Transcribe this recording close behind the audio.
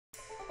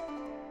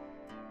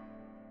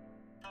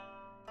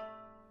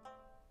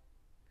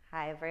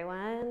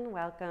everyone.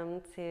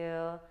 Welcome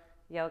to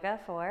Yoga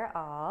for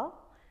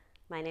All.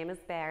 My name is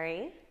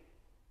Barri.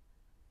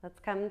 Let's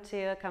come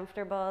to a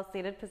comfortable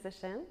seated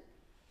position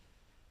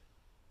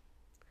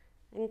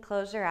and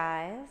close your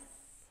eyes.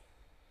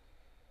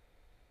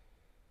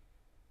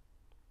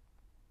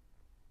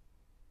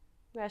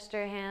 Rest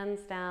your hands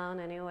down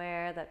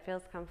anywhere that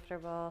feels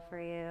comfortable for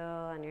you,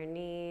 on your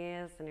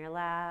knees, in your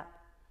lap.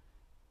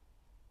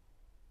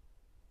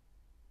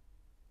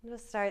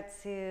 Just start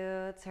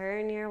to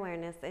turn your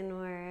awareness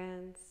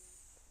inwards.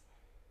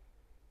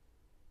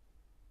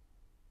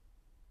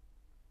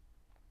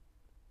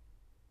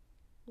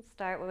 We'll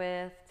start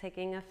with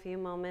taking a few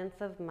moments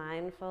of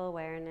mindful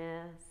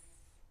awareness.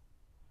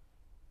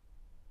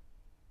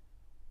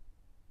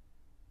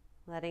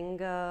 Letting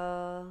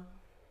go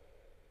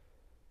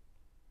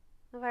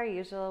of our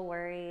usual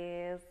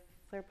worries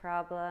or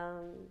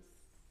problems.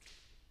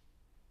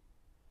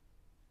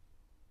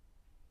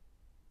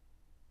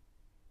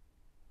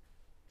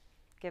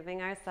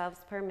 Giving ourselves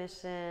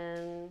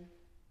permission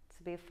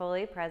to be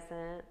fully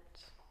present.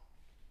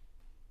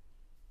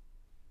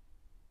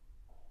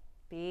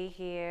 Be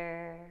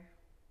here,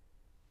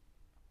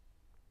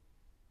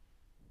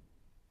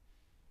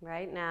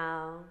 right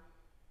now.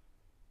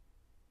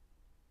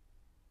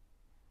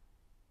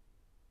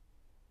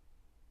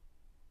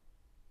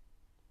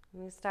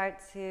 We start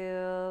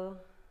to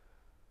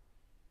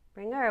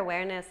bring our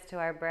awareness to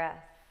our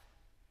breath.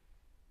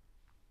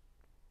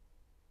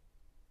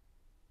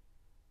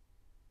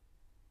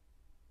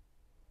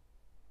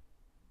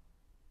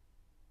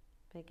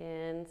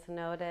 Begin to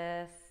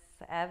notice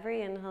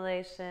every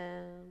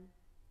inhalation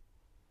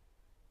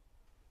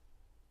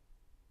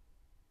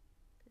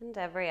and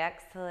every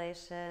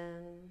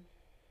exhalation.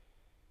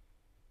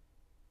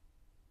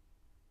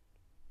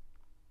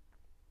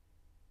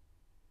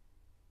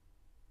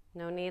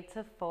 No need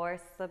to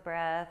force the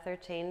breath or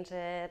change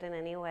it in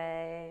any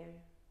way.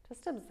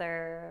 Just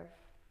observe.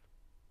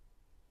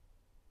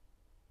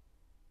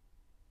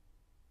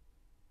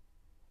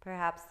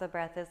 Perhaps the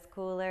breath is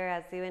cooler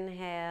as you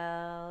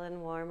inhale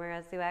and warmer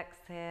as you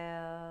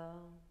exhale.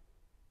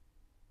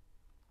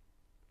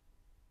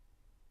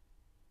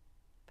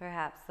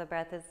 Perhaps the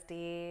breath is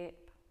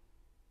deep.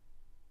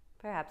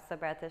 Perhaps the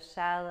breath is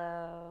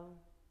shallow.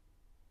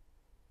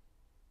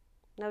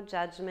 No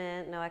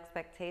judgment, no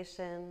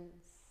expectations.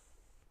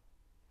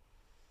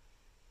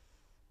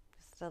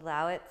 Just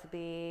allow it to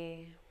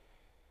be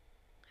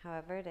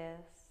however it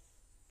is.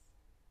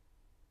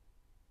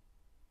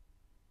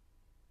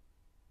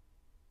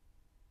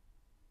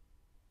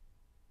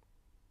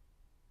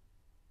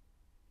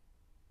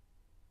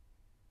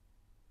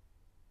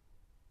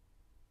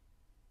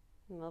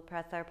 And we'll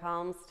press our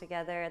palms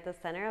together at the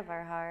center of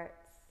our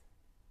hearts.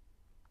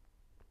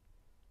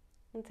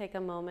 And take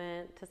a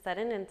moment to set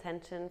an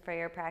intention for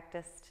your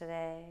practice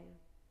today.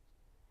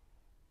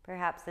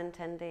 Perhaps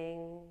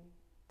intending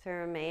to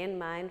remain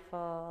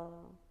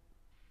mindful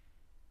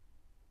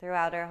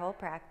throughout our whole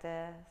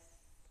practice.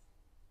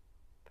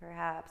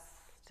 Perhaps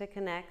to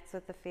connect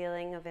with the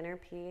feeling of inner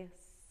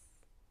peace,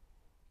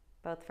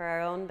 both for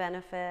our own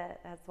benefit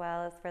as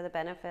well as for the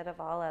benefit of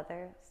all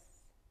others.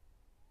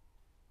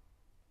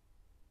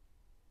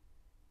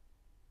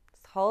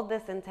 Just hold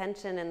this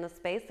intention in the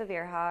space of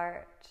your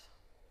heart.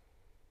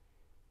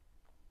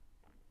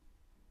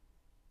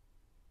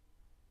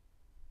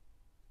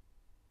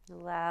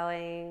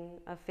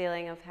 Allowing a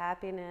feeling of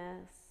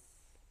happiness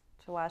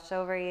to wash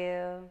over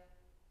you.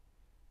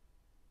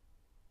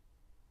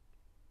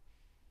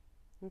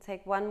 And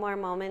take one more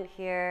moment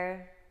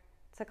here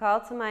to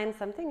call to mind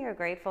something you're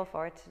grateful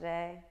for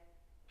today.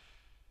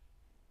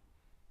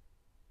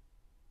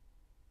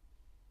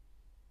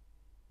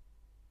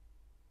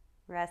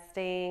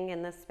 Resting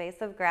in the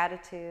space of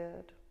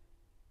gratitude.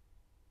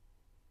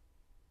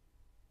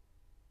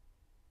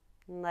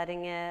 And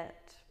letting it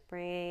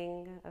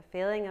bring a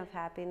feeling of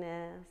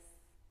happiness,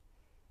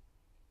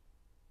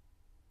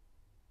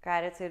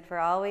 gratitude for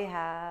all we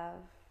have,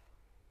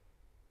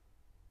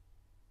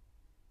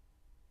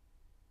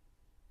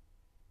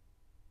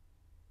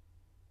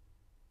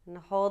 and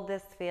hold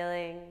this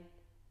feeling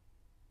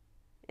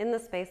in the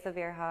space of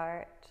your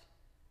heart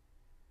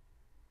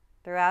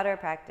throughout our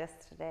practice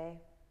today.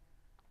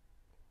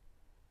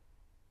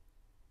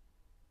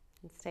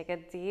 Let's take a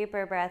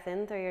deeper breath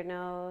in through your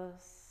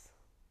nose.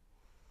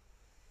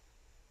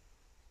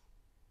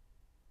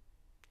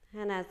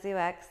 And as you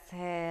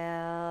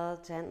exhale,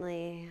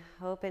 gently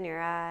open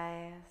your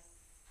eyes.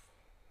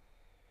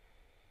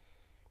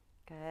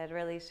 Good.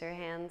 Release your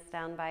hands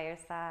down by your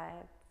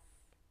sides.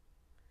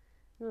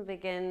 We'll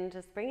begin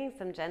just bringing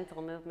some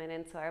gentle movement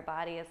into our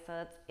body. So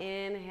let's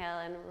inhale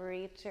and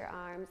reach your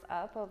arms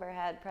up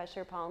overhead. Press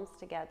your palms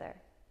together.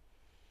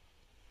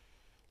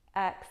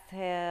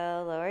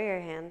 Exhale, lower your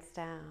hands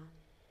down.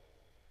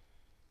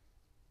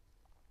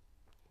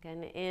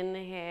 Again,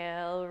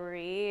 inhale,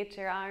 reach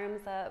your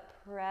arms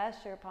up, press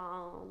your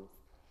palms.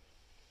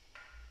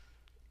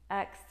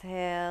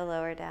 Exhale,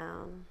 lower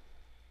down.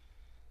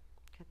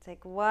 Good,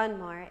 take one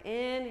more.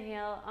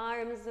 Inhale,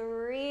 arms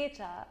reach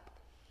up.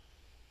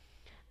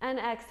 And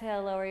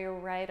exhale, lower your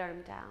right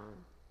arm down.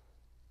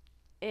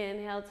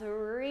 Inhale to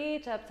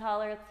reach up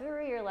taller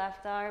through your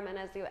left arm, and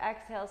as you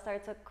exhale,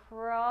 start to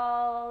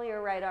crawl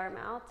your right arm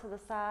out to the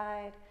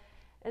side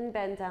and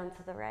bend down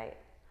to the right.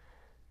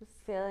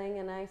 Just feeling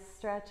a nice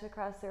stretch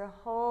across your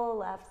whole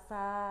left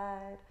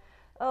side,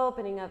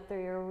 opening up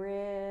through your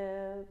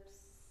ribs.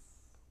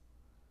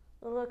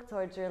 Look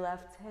towards your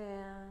left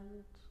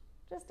hand,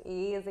 just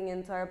easing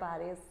into our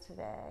bodies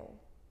today.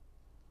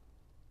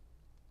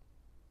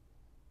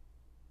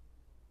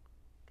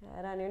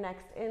 Good. On your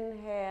next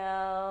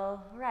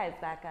inhale, rise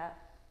back up.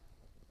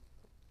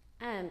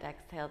 And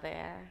exhale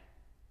there.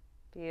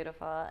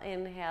 Beautiful.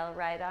 Inhale,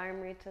 right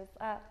arm reaches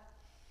up.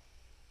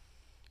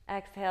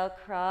 Exhale,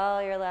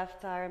 crawl your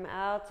left arm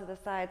out to the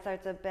side.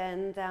 Start to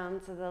bend down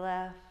to the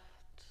left.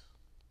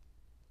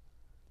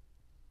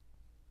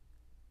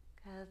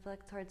 Good.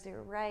 Look towards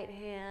your right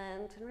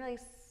hand and really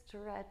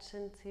stretch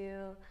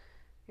into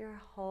your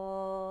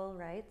whole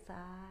right side.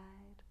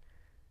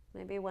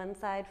 Maybe one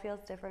side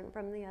feels different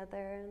from the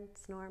other, and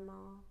it's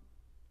normal.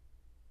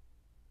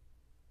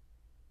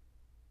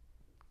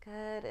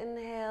 Good.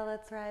 Inhale,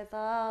 let's rise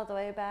all the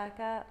way back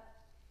up.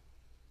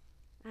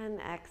 And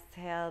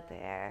exhale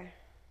there.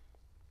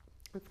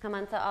 Let's come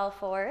onto all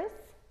fours,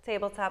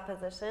 tabletop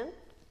position.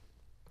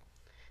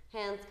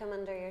 Hands come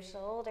under your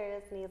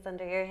shoulders, knees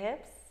under your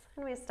hips,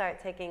 and we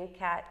start taking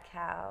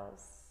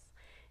cat-cows.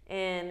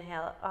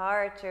 Inhale,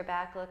 arch your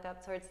back, look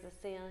up towards the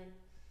ceiling.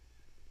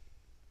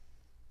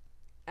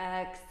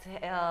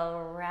 Exhale,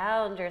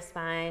 round your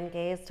spine,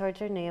 gaze towards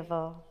your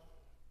navel.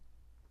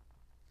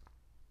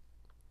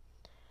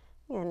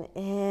 And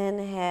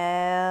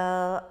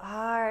inhale,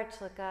 arch,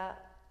 look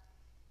up.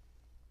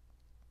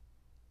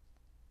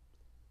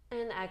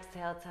 And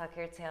exhale, tuck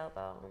your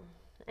tailbone.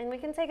 And we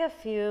can take a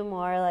few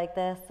more like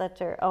this at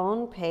your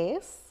own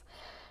pace.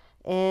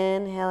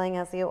 Inhaling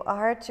as you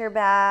arch your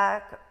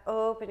back,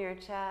 open your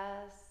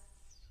chest.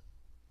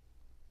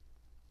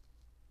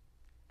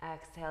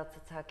 Exhale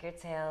to tuck your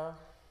tail,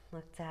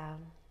 look down.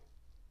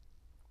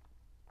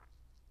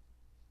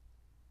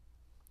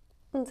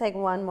 And take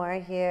one more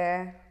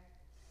here.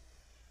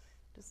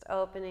 Just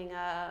opening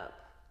up,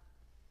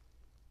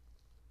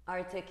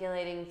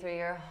 articulating through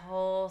your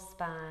whole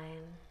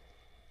spine.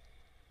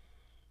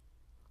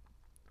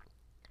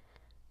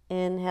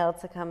 Inhale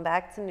to come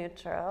back to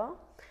neutral.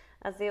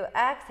 As you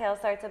exhale,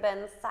 start to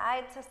bend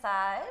side to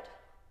side,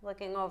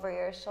 looking over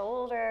your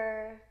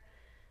shoulder,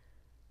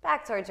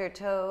 back towards your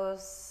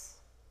toes.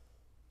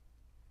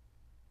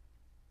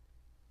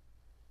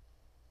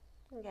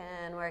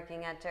 Again,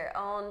 working at your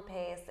own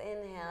pace,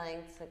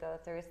 inhaling to go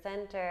through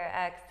center,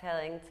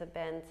 exhaling to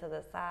bend to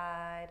the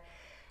side.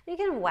 You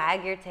can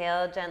wag your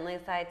tail gently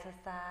side to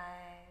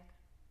side.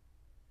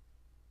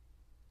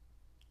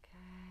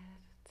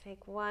 Good.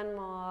 Take one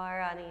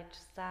more on each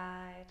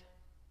side.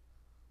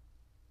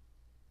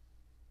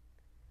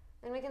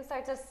 And we can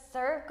start to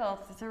circle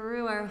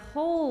through our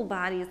whole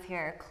bodies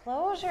here.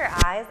 Close your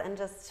eyes and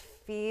just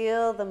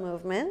feel the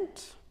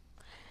movement.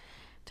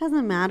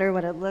 Doesn't matter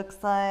what it looks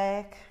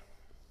like.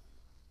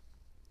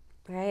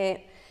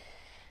 Right?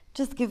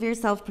 Just give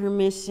yourself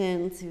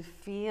permission to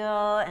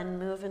feel and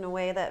move in a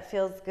way that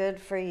feels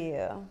good for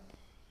you.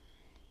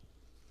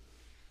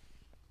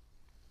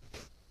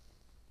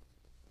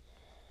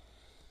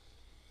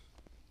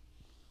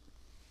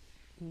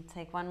 And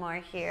take one more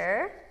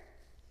here.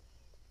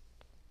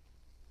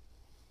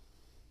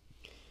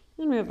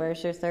 And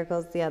reverse your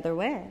circles the other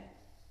way.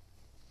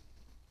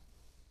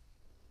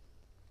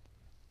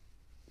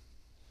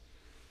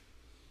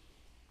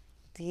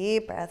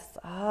 Deep breaths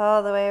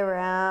all the way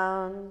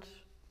around.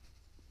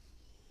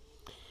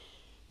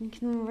 You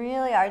can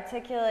really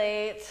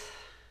articulate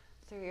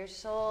through your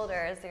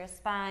shoulders, your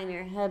spine,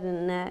 your head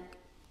and neck.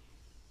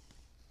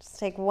 Just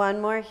take one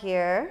more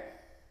here.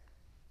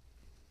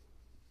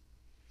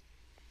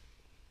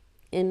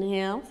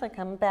 Inhale, so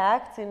come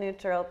back to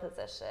neutral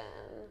position.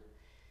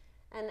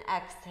 And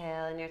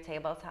exhale in your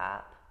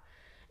tabletop.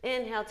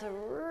 Inhale to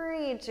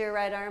reach your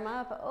right arm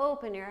up,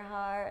 open your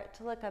heart,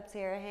 to look up to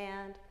your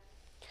hand.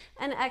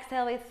 And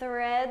exhale, we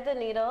thread the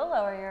needle,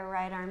 lower your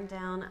right arm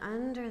down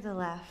under the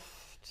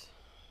left.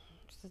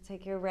 Just to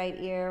take your right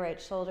ear, right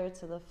shoulder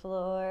to the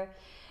floor.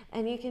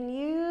 And you can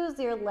use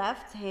your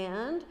left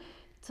hand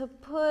to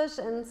push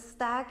and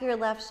stack your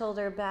left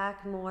shoulder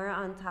back more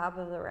on top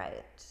of the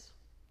right.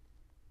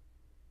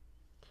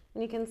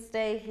 And you can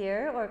stay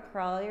here or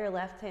crawl your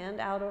left hand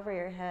out over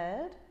your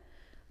head,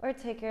 or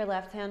take your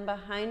left hand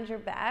behind your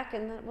back,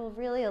 and that will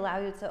really allow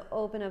you to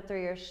open up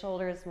through your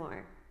shoulders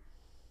more.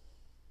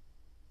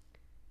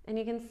 And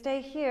you can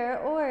stay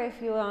here, or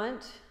if you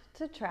want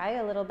to try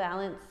a little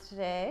balance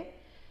today,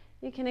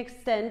 you can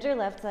extend your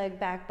left leg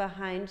back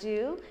behind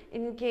you,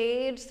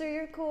 engage through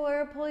your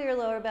core, pull your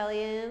lower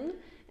belly in,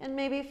 and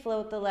maybe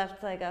float the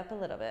left leg up a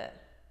little bit.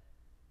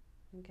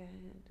 Good.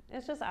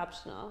 It's just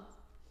optional.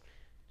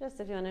 Just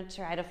if you want to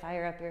try to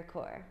fire up your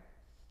core.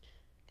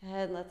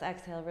 Good, let's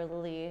exhale,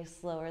 release,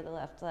 lower the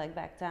left leg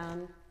back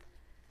down.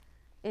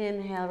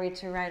 Inhale,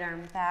 reach your right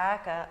arm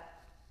back up.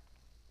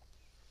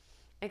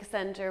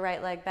 Extend your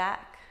right leg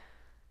back.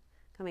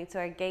 Coming to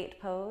our gate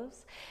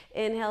pose.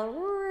 Inhale,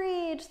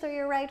 reach through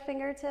your right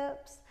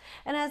fingertips.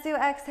 And as you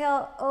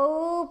exhale,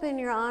 open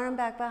your arm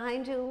back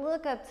behind you.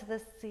 Look up to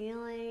the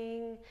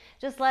ceiling.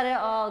 Just let it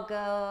all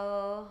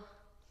go.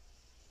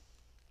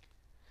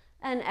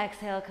 And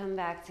exhale, come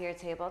back to your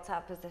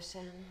tabletop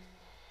position.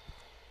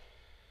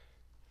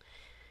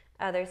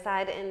 Other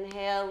side,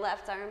 inhale,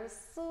 left arm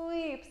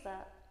sweeps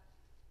up.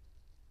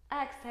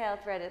 Exhale,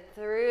 thread it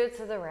through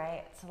to the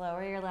right.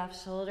 Lower your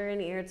left shoulder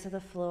and ear to the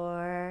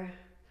floor.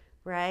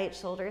 Right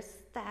shoulder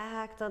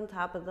stacked on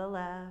top of the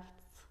left.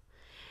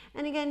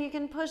 And again, you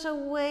can push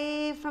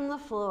away from the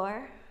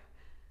floor.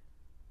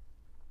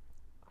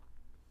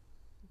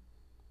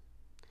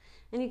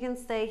 And you can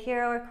stay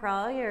here or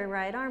crawl your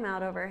right arm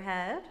out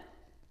overhead.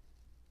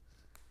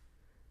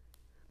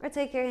 Or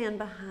take your hand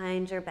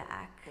behind your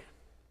back.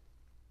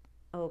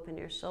 Open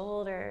your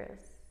shoulders.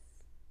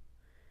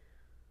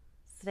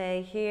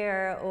 Stay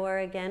here, or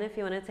again, if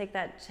you want to take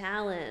that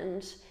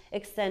challenge,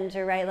 extend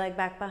your right leg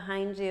back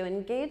behind you.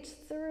 Engage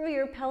through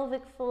your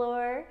pelvic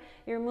floor,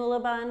 your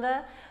mula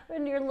bandha,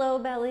 and your low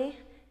belly,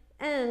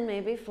 and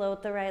maybe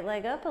float the right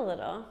leg up a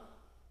little.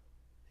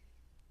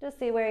 Just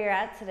see where you're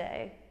at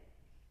today.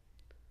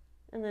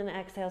 And then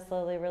exhale,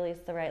 slowly release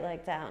the right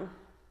leg down.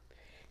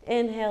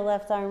 Inhale,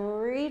 left arm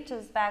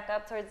reaches back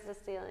up towards the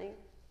ceiling.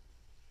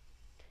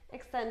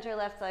 Extend your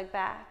left leg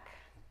back.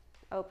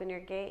 Open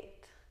your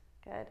gate.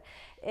 Good.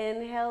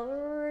 Inhale,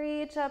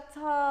 reach up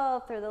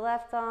tall through the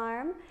left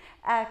arm.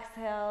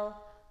 Exhale,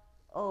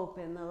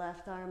 open the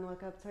left arm,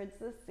 look up towards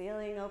the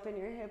ceiling, open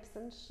your hips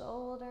and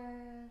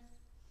shoulders.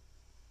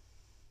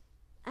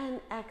 And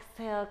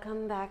exhale,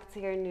 come back to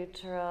your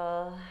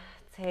neutral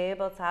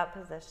tabletop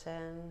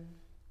position.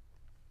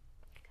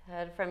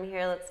 Good. From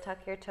here, let's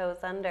tuck your toes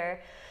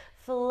under.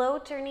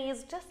 Float your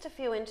knees just a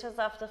few inches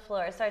off the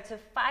floor. Start to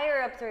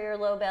fire up through your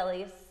low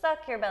belly.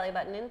 Suck your belly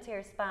button into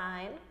your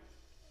spine.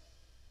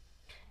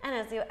 And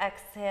as you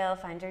exhale,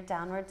 find your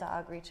downward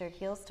dog. Reach your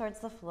heels towards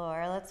the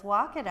floor. Let's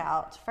walk it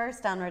out.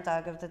 First downward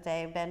dog of the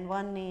day. Bend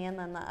one knee and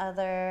then the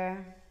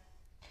other.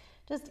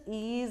 Just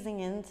easing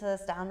into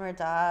this downward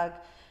dog.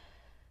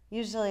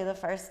 Usually the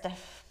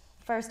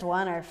first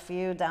one or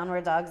few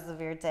downward dogs of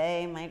your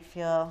day might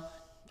feel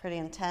pretty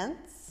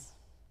intense.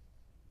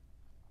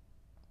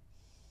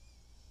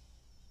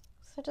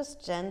 So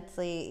just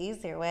gently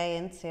ease your way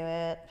into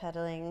it,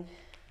 pedaling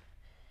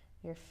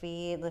your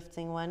feet,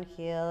 lifting one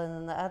heel and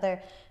then the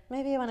other.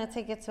 Maybe you want to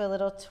take it to a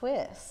little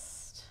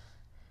twist.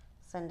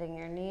 Sending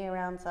your knee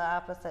around to the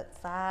opposite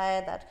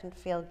side. That can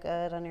feel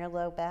good on your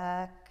low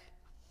back.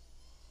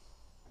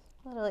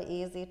 A little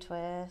easy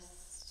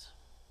twist.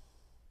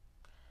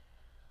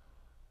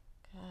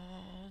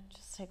 Good.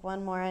 Just take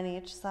one more on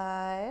each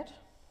side.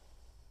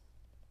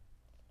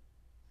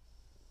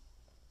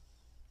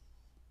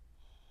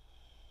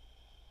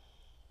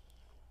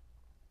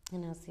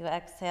 And as you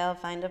exhale,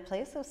 find a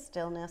place of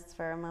stillness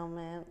for a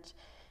moment.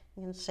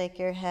 You can shake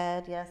your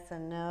head, yes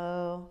and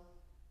no.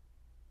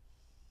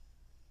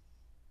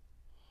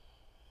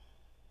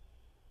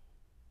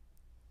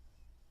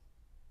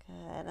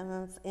 Good, and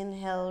then let's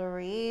inhale,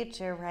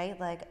 reach your right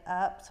leg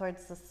up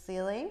towards the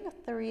ceiling. A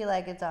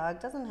three-legged dog,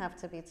 doesn't have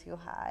to be too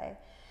high.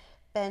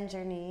 Bend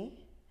your knee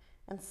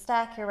and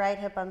stack your right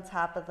hip on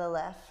top of the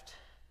left.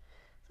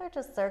 Start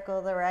to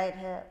circle the right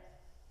hip.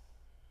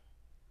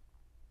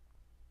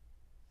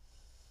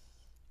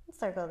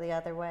 Circle the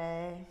other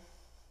way.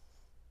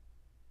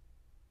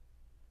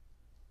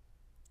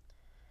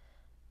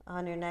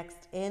 On your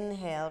next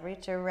inhale,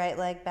 reach your right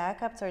leg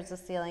back up towards the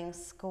ceiling.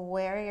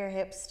 Square your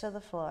hips to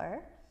the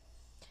floor.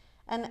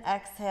 And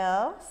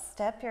exhale,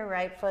 step your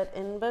right foot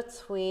in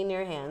between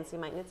your hands. You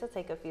might need to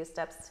take a few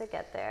steps to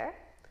get there.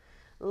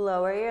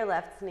 Lower your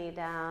left knee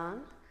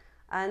down.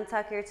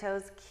 Untuck your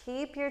toes.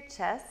 Keep your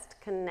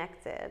chest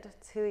connected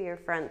to your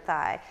front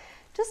thigh.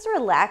 Just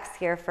relax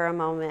here for a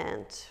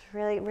moment.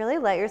 Really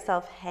let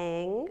yourself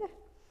hang.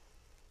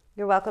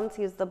 You're welcome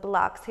to use the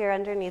blocks here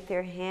underneath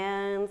your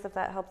hands if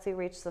that helps you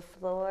reach the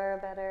floor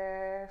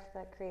better, if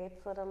that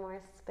creates a little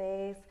more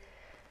space.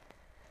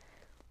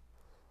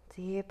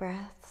 Deep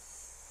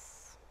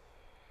breaths.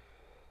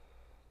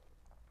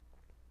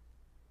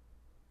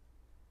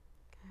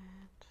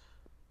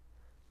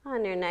 Good.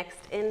 On your next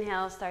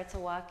inhale, start to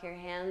walk your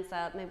hands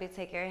up. Maybe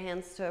take your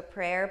hands to a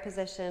prayer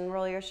position.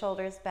 Roll your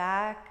shoulders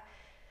back.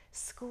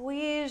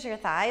 Squeeze your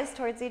thighs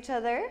towards each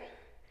other.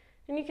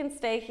 And you can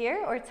stay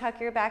here or tuck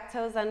your back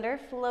toes under,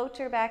 float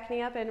your back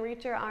knee up and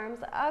reach your arms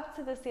up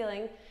to the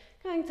ceiling,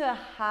 going to a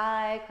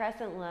high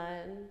crescent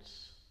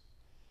lunge.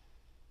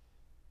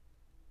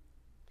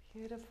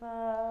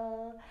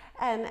 Beautiful.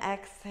 And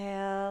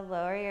exhale,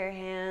 lower your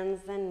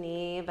hands and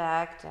knee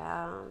back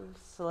down,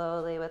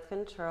 slowly with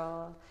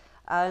control.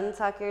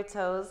 Untuck your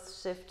toes,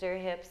 shift your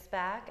hips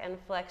back, and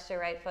flex your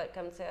right foot,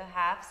 come to a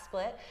half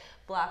split.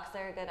 Blocks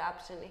are a good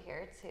option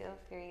here too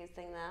if you're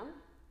using them.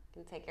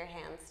 You can take your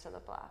hands to the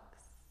blocks.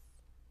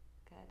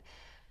 Good.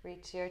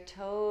 Reach your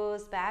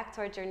toes back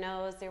towards your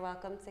nose. You're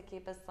welcome to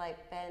keep a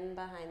slight bend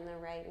behind the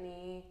right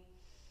knee.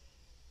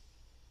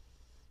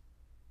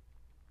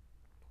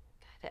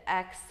 To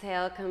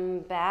exhale, come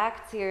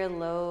back to your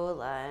low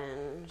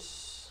lunge.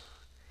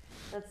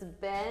 Let's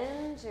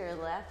bend your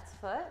left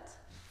foot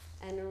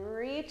and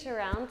reach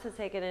around to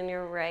take it in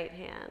your right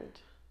hand.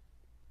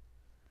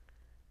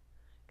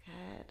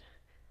 Good.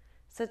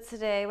 So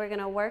today we're going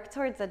to work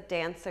towards a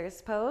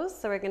dancer's pose.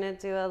 So we're going to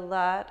do a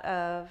lot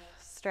of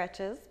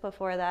stretches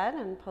before that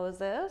and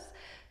poses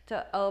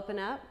to open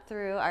up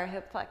through our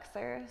hip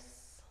flexors.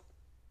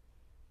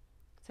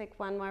 Take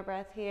one more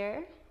breath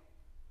here.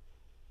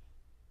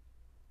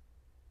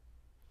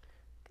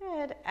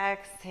 Good.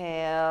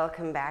 Exhale,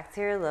 come back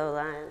to your low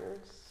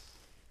lunge.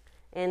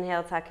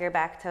 Inhale, tuck your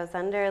back toes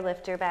under,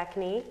 lift your back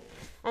knee.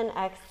 And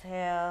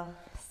exhale,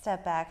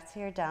 step back to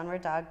your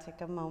downward dog.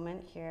 Take a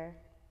moment here.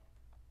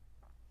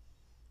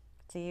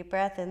 Deep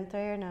breath in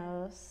through your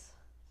nose.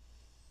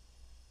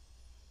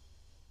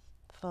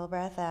 Full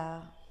breath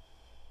out.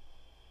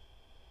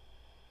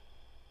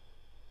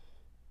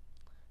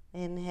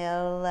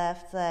 Inhale,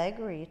 left leg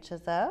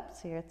reaches up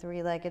to your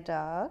three-legged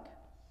dog.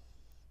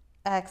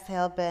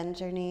 Exhale, bend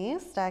your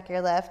knees, stack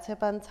your left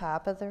hip on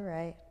top of the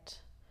right.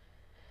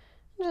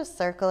 And just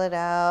circle it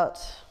out.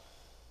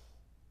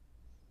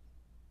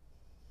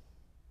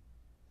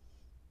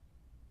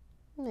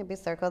 Maybe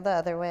circle the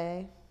other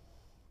way.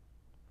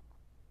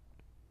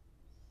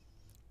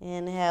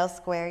 Inhale,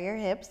 square your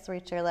hips,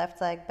 reach your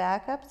left leg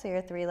back up to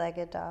your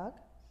three-legged dog.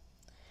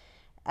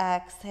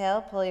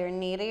 Exhale, pull your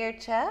knee to your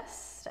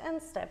chest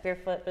and step your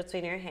foot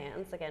between your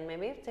hands. Again,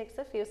 maybe it takes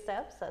a few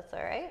steps, that's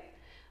all right.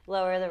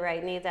 Lower the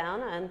right knee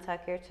down,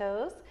 untuck your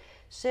toes.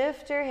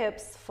 Shift your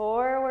hips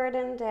forward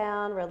and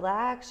down.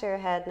 Relax your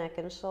head, neck,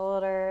 and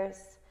shoulders.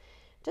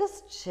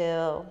 Just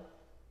chill,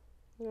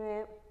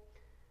 right?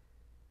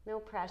 No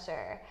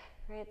pressure,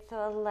 right?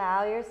 So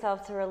allow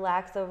yourself to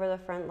relax over the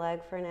front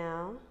leg for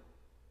now.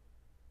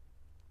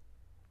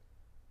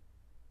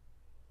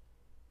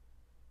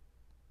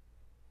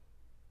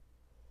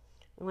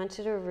 I want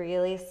you to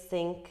really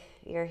sink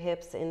your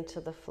hips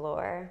into the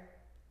floor.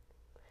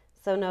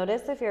 So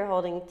notice if you're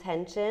holding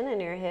tension in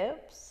your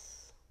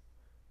hips,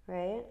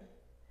 right?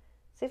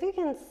 See if you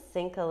can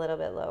sink a little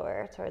bit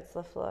lower towards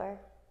the floor.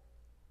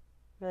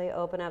 Really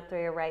open up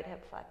through your right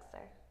hip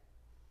flexor.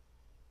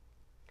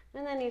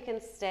 And then you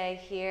can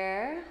stay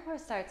here or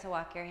start to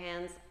walk your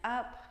hands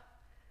up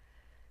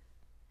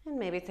and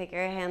maybe take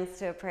your hands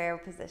to a prayer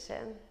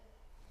position.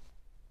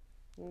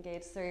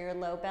 Engage through your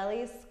low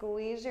belly,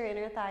 squeeze your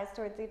inner thighs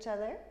towards each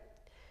other.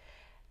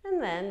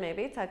 And then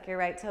maybe tuck your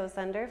right toes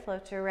under,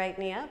 float your right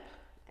knee up,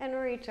 and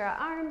reach your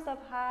arms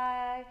up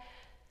high.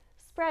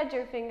 Spread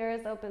your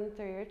fingers open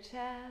through your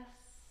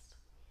chest.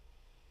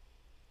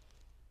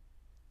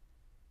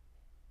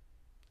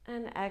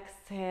 And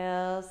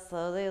exhale,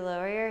 slowly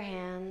lower your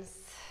hands,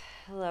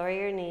 lower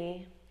your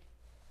knee.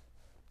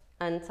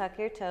 Untuck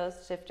your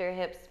toes, shift your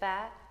hips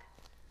back.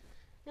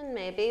 And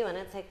maybe you want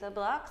to take the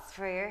blocks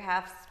for your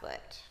half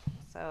split.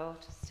 So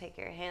just take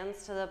your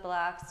hands to the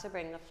blocks to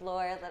bring the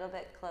floor a little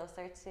bit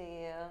closer to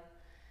you.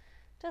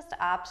 Just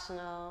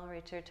optional.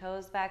 Reach your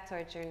toes back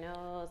towards your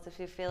nose. If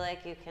you feel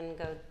like you can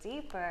go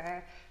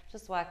deeper,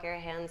 just walk your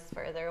hands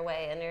further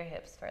away and your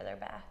hips further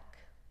back.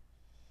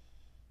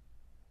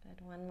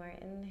 Good. One more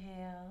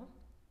inhale.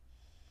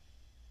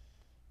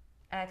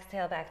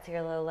 Exhale back to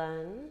your low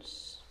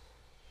lunge.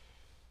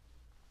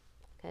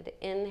 Good.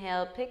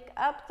 Inhale, pick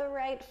up the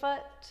right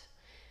foot.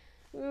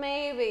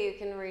 Maybe you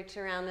can reach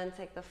around and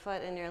take the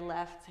foot in your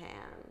left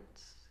hand.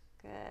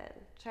 Good.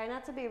 Try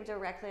not to be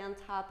directly on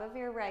top of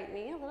your right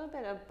knee, a little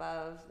bit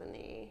above the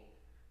knee.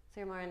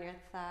 So you're more on your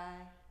thigh.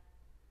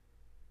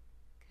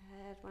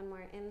 Good. One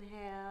more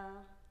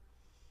inhale.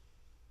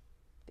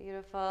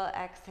 Beautiful.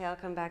 Exhale,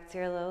 come back to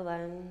your low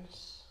lunge.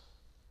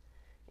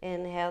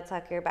 Inhale,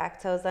 tuck your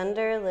back toes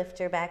under, lift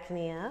your back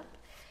knee up.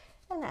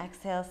 And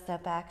exhale,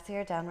 step back to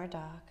your downward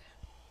dog.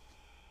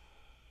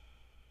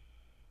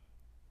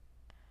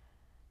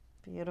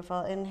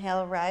 Beautiful.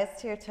 Inhale,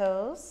 rise to your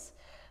toes.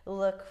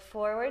 Look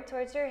forward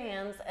towards your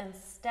hands and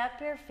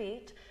step your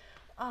feet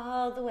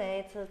all the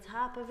way to the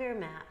top of your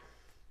mat.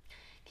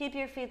 Keep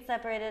your feet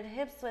separated,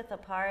 hips width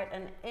apart,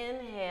 and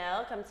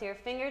inhale, come to your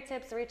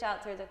fingertips, reach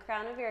out through the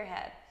crown of your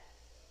head.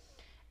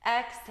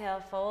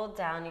 Exhale, fold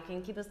down. You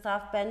can keep a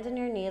soft bend in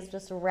your knees,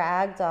 just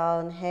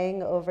ragdoll and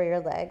hang over your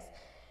legs.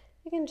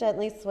 You can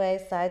gently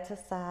sway side to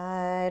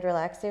side,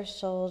 relax your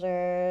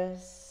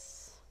shoulders.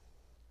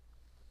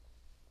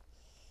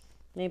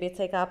 Maybe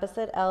take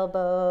opposite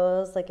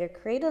elbows like you're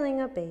cradling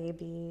a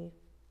baby.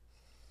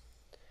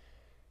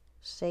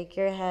 Shake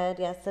your head,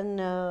 yes and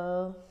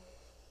no.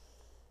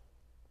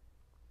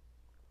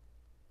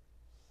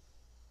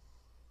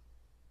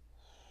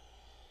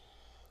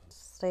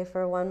 Stay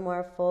for one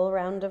more full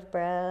round of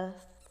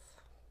breath.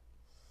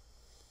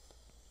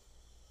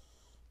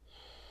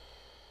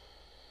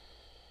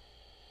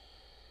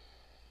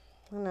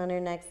 And on your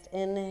next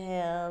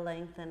inhale,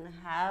 lengthen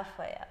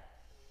halfway up.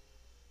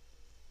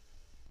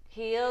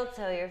 Heel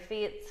toe your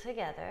feet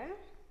together.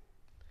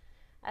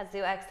 As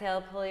you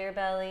exhale, pull your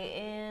belly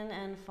in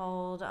and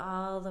fold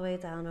all the way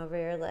down over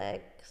your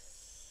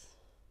legs.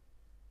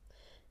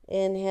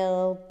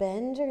 Inhale,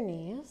 bend your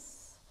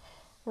knees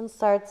and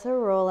start to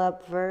roll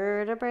up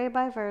vertebrae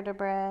by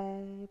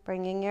vertebrae,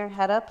 bringing your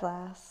head up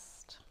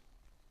last.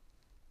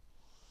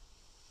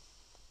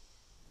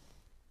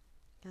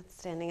 And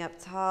standing up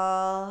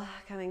tall,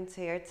 coming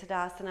to your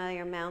Tadasana,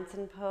 your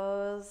mountain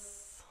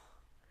pose.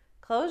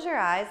 Close your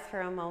eyes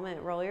for a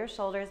moment, roll your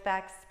shoulders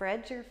back,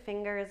 spread your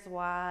fingers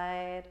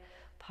wide,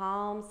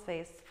 palms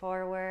face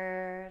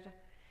forward.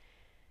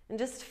 And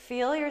just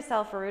feel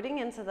yourself rooting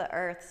into the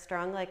earth,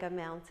 strong like a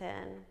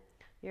mountain.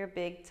 Your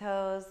big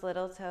toes,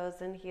 little toes,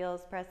 and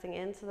heels pressing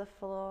into the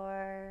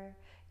floor.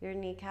 Your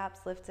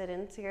kneecaps lifted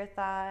into your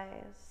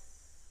thighs.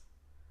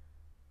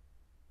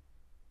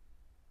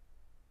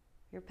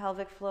 Your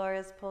pelvic floor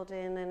is pulled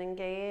in and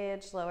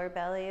engaged. Lower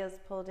belly is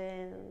pulled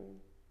in.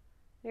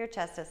 Your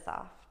chest is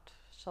soft,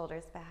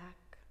 shoulders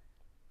back.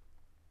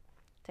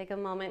 Take a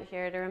moment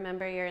here to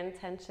remember your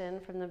intention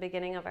from the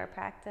beginning of our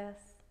practice.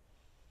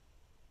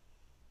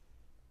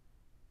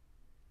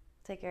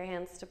 Take your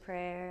hands to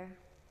prayer.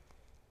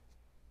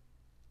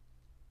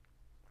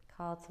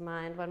 Call to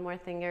mind one more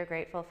thing you're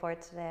grateful for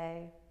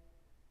today.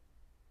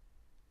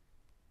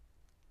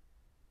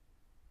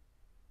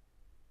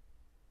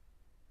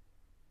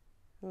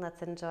 And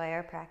let's enjoy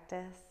our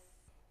practice.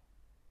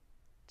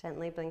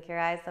 Gently blink your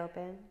eyes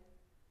open.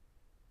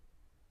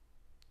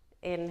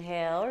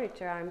 Inhale, reach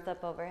your arms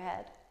up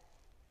overhead.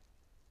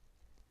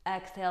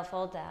 Exhale,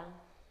 fold down.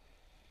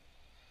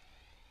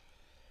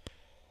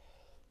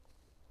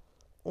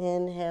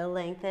 Inhale,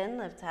 lengthen,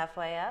 lift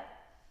halfway up.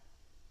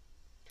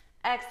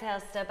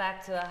 Exhale, step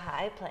back to a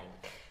high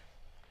plank.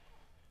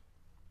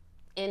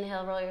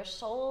 Inhale, roll your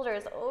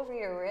shoulders over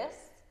your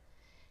wrists.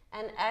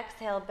 And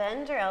exhale,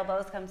 bend your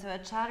elbows, come to a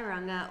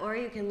chaturanga, or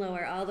you can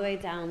lower all the way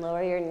down,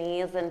 lower your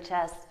knees and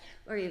chest,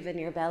 or even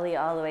your belly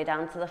all the way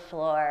down to the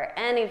floor.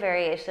 Any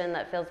variation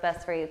that feels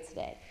best for you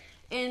today.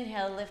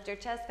 Inhale, lift your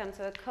chest, come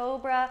to a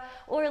cobra,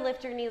 or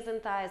lift your knees and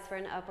thighs for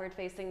an upward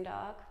facing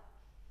dog.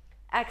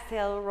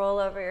 Exhale, roll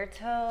over your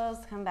toes,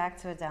 come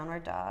back to a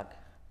downward dog.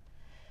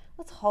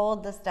 Let's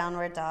hold this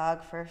downward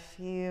dog for a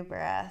few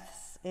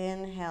breaths.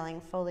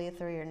 Inhaling fully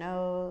through your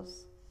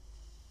nose.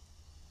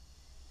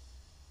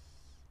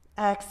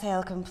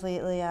 Exhale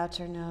completely out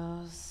your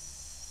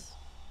nose.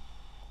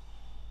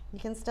 You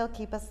can still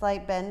keep a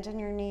slight bend in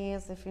your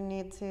knees if you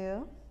need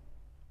to.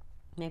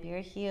 Maybe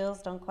your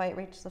heels don't quite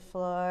reach the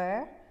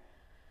floor.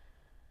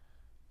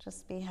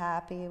 Just be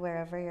happy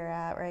wherever you're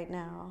at right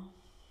now.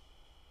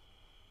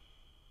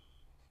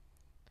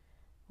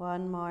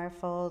 One more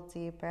full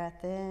deep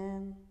breath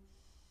in.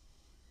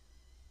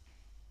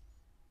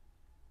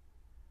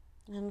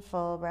 And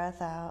full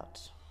breath out.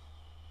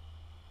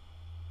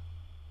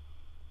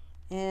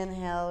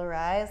 Inhale,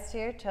 rise to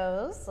your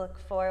toes, look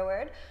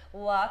forward,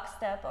 walk,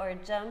 step, or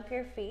jump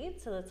your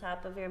feet to the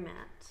top of your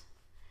mat.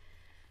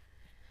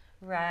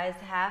 Rise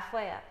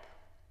halfway up.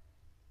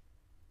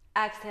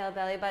 Exhale,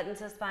 belly button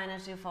to spine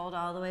as you fold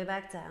all the way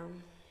back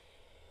down.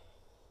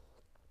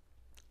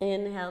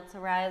 Inhale to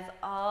rise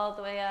all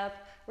the way up,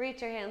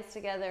 reach your hands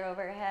together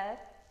overhead.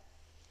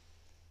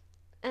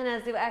 And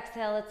as you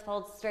exhale, let's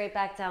fold straight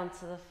back down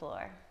to the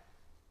floor.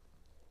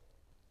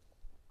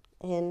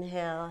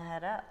 Inhale,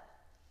 head up.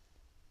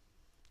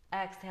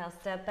 Exhale,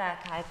 step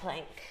back, high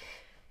plank.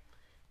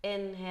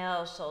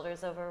 Inhale,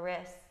 shoulders over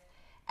wrists.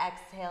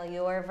 Exhale,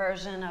 your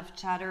version of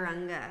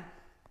chaturanga.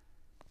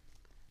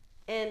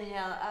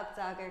 Inhale, up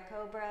dog or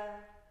cobra.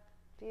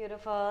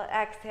 Beautiful.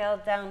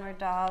 Exhale, downward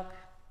dog.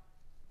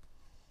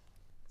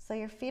 So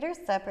your feet are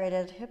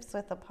separated, hips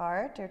width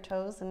apart. Your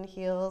toes and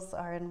heels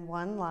are in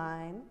one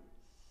line.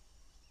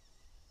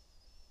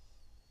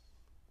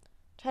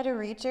 Try to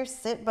reach your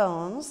sit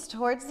bones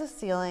towards the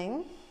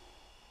ceiling.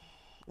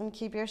 And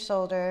keep your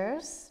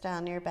shoulders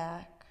down your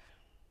back.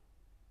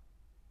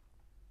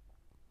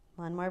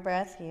 One more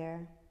breath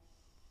here.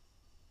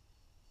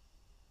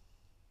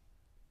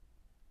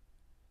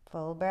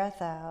 Full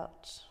breath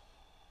out.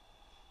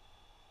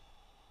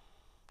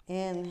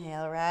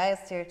 Inhale, rise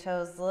to your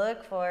toes,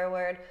 look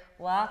forward,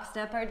 walk,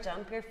 step, or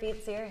jump your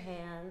feet to your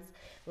hands,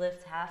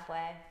 lift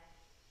halfway.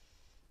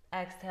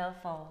 Exhale,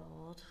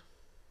 fold.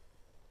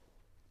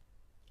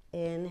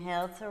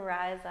 Inhale to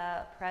rise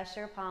up, press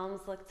your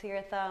palms, look to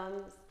your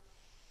thumbs.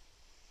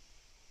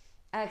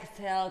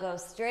 Exhale, go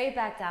straight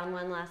back down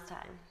one last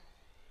time.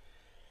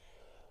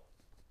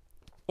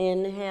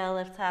 Inhale,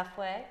 lift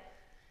halfway.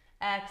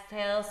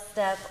 Exhale,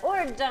 step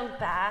or jump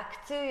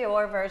back to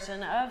your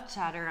version of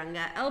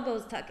chaturanga.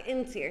 Elbows tuck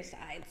into your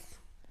sides.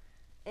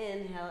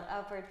 Inhale,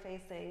 upward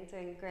facing,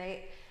 doing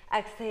great.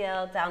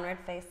 Exhale, downward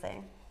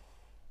facing.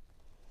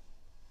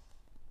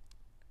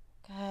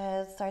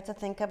 Good. Start to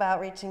think about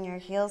reaching your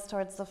heels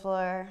towards the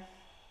floor.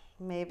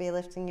 Maybe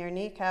lifting your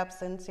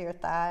kneecaps into your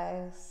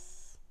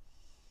thighs.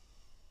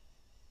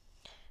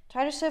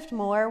 Try to shift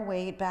more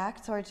weight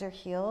back towards your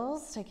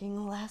heels,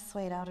 taking less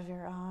weight out of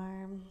your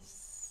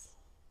arms.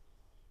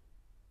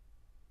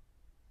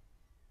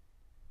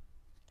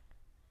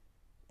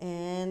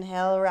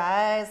 Inhale,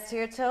 rise to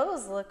your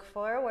toes, look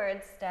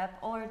forward, step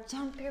or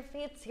jump your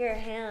feet to your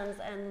hands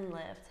and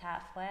lift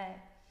halfway.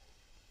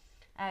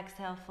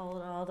 Exhale,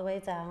 fold all the way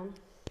down.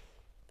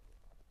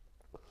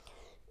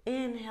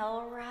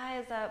 Inhale,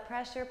 rise up,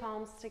 press your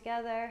palms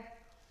together.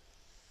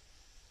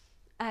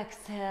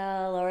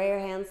 Exhale, lower your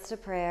hands to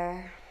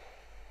prayer.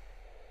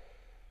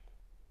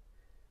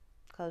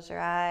 Close your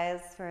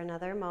eyes for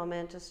another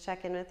moment. Just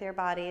check in with your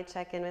body,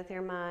 check in with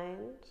your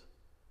mind.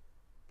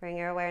 Bring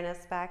your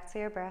awareness back to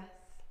your breath.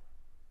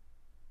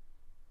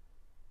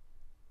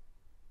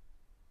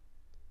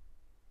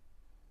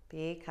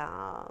 Be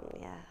calm,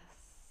 yes.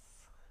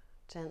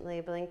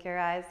 Gently blink your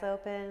eyes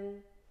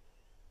open.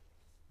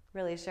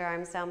 Release your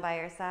arms down by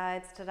your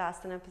sides,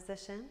 Tadasana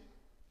position.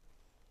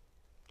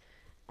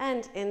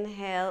 And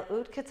inhale,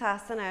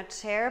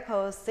 Utkatasana, chair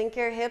pose. Sink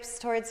your hips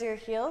towards your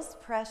heels,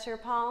 press your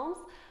palms,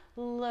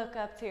 look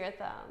up to your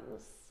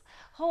thumbs.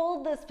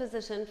 Hold this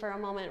position for a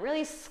moment.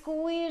 Really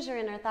squeeze your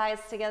inner thighs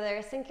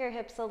together. Sink your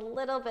hips a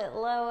little bit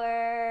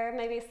lower,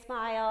 maybe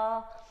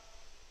smile.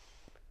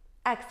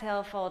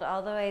 Exhale, fold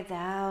all the way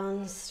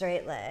down,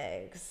 straight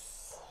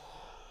legs.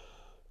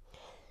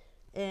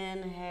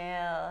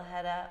 Inhale,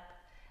 head up.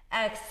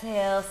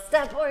 Exhale,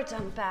 step or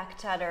jump back,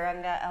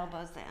 Chaturanga,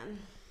 elbows in.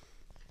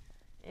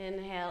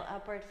 Inhale,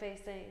 upward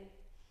facing.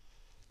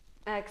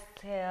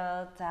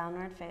 Exhale,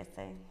 downward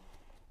facing.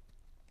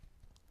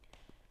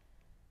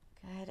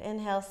 Good.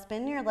 Inhale,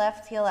 spin your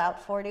left heel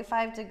out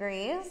 45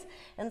 degrees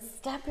and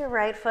step your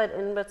right foot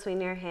in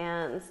between your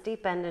hands.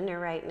 Deep bend in your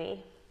right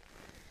knee.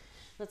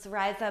 Let's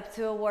rise up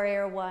to a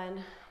warrior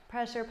one.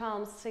 Press your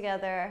palms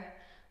together.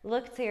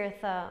 Look to your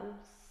thumbs.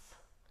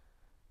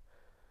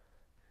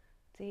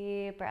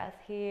 Deep breath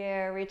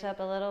here. Reach up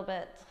a little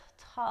bit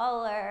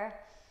taller.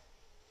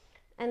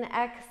 And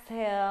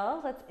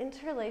exhale. Let's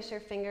interlace your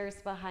fingers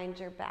behind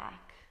your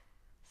back.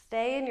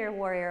 Stay in your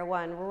warrior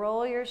one.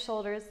 Roll your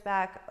shoulders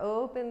back.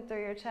 Open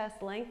through your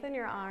chest. Lengthen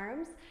your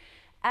arms.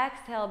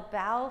 Exhale.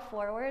 Bow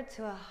forward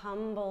to a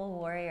humble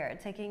warrior.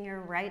 Taking your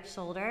right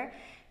shoulder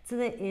to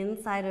the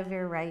inside of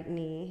your right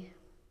knee.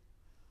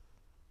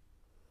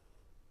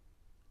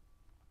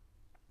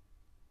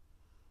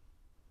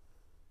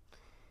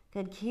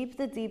 Good. Keep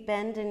the deep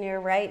bend in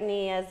your right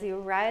knee as you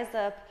rise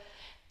up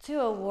to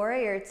a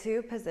warrior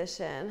two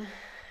position.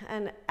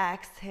 And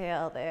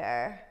exhale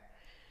there.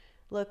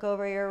 Look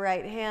over your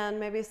right hand.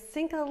 Maybe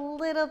sink a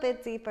little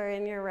bit deeper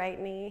in your right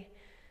knee.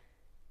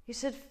 You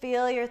should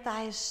feel your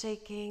thighs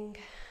shaking.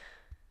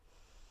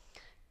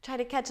 Try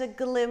to catch a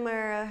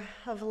glimmer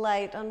of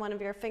light on one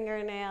of your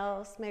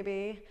fingernails,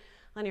 maybe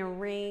on your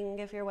ring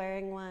if you're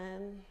wearing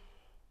one.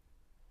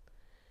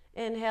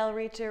 Inhale,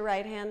 reach your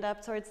right hand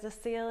up towards the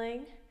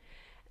ceiling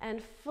and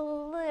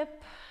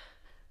flip,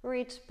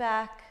 reach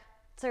back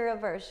to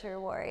reverse your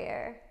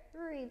warrior.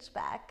 Reach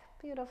back,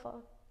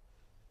 beautiful.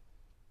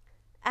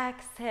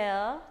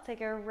 Exhale, take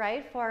your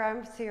right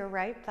forearm to your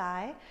right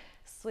thigh,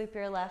 sweep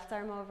your left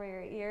arm over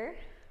your ear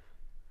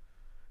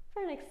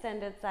for an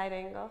extended side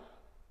angle.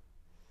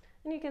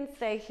 And you can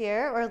stay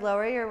here or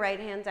lower your right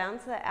hand down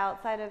to the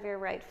outside of your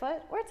right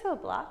foot or to a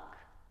block.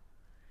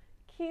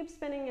 Keep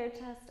spinning your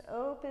chest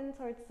open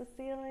towards the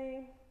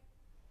ceiling.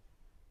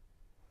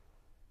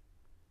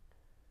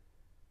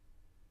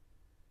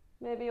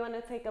 Maybe you want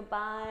to take a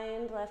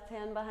bind, left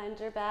hand behind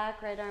your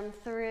back, right arm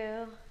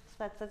through, if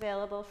that's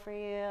available for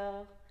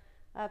you.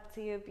 Up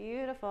to you,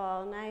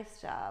 beautiful,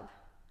 nice job.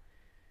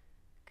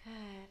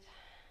 Good.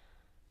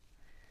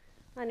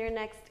 On your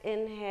next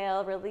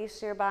inhale,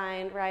 release your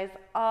bind, rise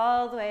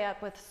all the way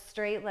up with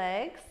straight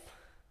legs.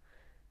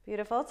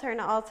 Beautiful,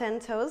 turn all 10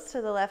 toes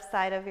to the left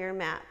side of your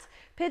mat.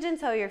 Pigeon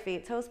toe your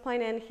feet, toes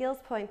point in, heels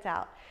point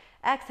out.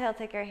 Exhale,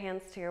 take your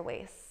hands to your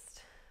waist.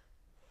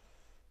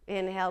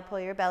 Inhale, pull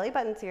your belly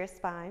button to your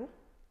spine.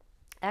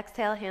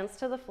 Exhale, hands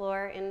to the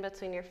floor in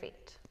between your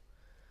feet.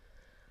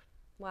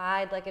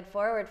 Wide-legged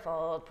forward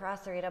fold,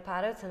 Prasarita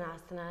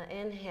Padottanasana.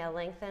 Inhale,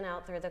 lengthen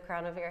out through the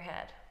crown of your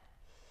head.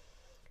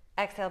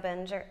 Exhale,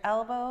 bend your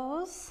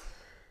elbows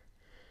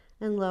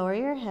and lower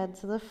your head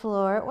to the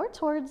floor or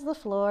towards the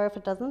floor. If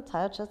it doesn't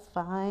touch, it's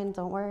fine,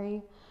 don't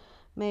worry.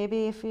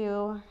 Maybe if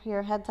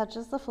your head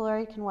touches the floor,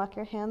 you can walk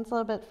your hands a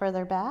little bit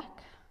further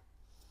back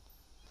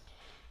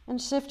and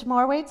shift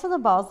more weight to the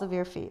balls of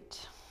your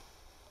feet.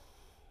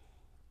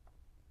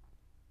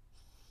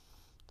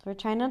 So we're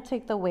trying to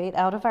take the weight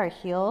out of our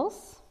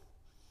heels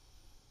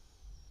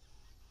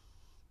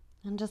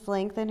and just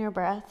lengthen your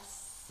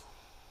breaths.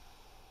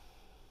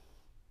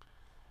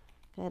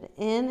 Good.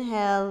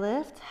 Inhale,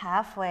 lift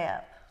halfway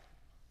up.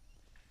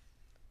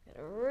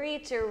 Good.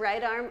 Reach your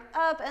right arm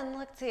up and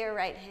look to your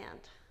right hand.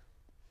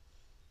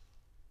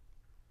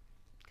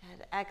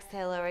 Good.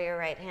 Exhale, lower your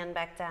right hand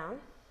back down.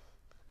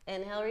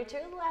 Inhale, reach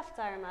your left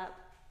arm up.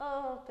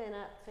 Open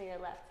up to your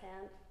left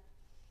hand.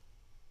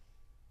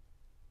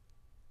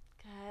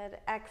 Good.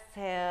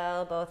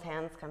 Exhale, both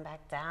hands come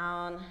back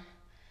down.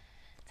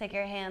 Take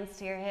your hands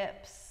to your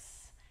hips.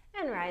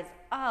 And rise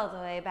all the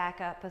way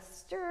back up with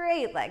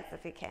straight legs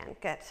if you can.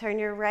 Good. Turn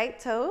your right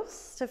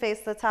toes to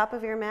face the top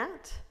of your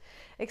mat.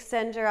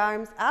 Extend your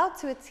arms out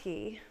to a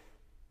T.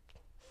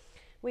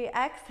 We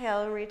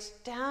exhale and reach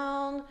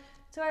down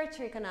to our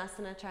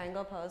Trikonasana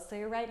triangle pose. So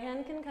your right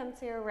hand can come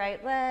to your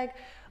right leg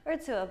or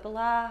to a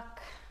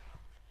block,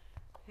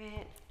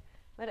 right?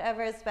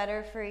 Whatever is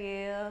better for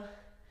you.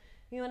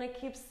 You want to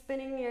keep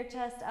spinning your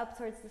chest up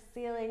towards the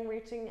ceiling,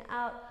 reaching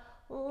out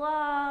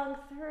long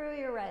through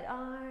your right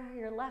arm,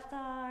 your left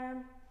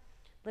arm,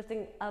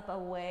 lifting up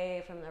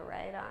away from the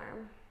right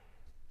arm.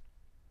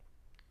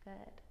 Good.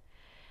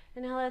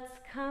 And now let's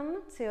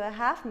come to a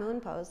half moon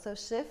pose. So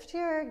shift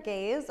your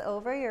gaze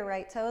over your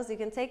right toes. You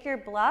can take your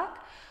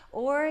block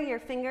or your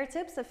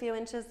fingertips a few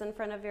inches in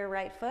front of your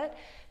right foot.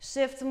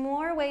 Shift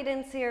more weight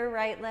into your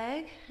right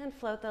leg and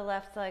float the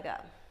left leg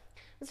up.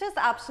 It's just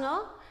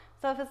optional.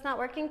 So if it's not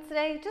working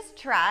today, just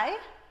try,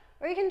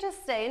 or you can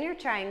just stay in your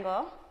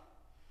triangle.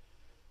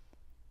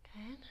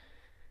 Good.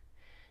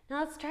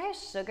 Now let's try a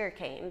sugar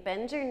cane.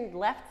 Bend your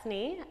left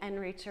knee and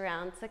reach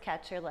around to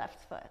catch your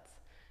left foot.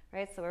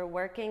 Right, so we're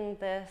working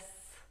this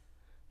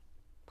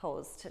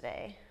pose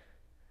today.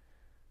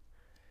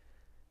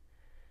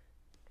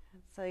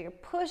 So you're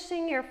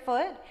pushing your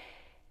foot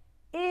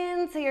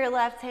into your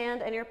left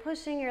hand and you're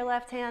pushing your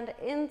left hand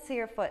into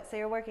your foot. So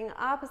you're working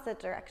opposite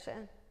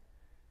direction.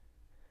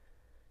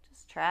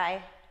 Just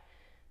try.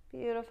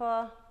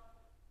 Beautiful.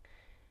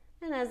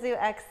 And as you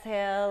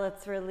exhale,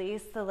 let's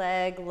release the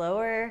leg,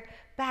 lower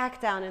back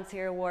down into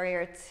your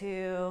warrior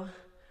two.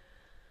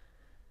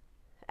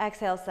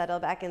 Exhale, settle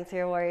back into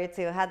your warrior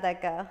two. How'd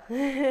that go?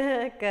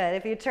 Good.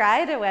 If you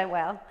tried, it went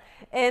well.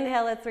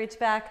 Inhale, let's reach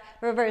back.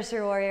 Reverse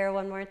your warrior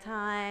one more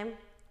time.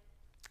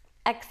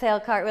 Exhale,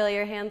 cartwheel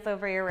your hands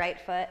over your right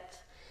foot.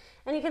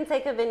 And you can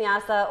take a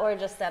vinyasa or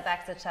just step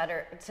back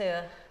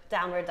to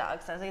downward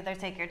dog. So either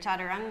take your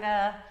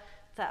chaturanga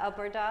to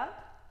upward dog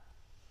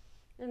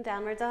and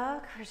downward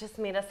dog, or just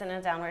meet us in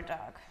a downward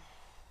dog.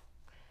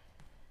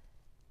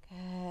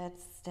 Good.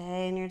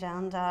 Stay in your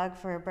down dog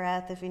for a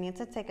breath. If you need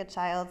to take a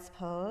child's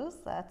pose,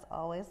 that's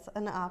always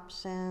an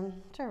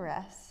option to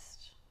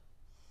rest.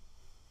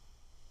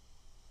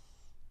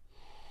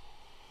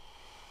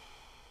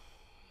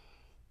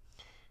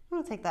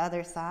 We'll take the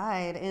other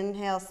side.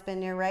 Inhale,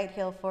 spin your right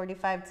heel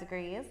 45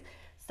 degrees.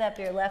 Step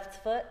your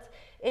left foot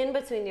in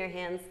between your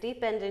hands.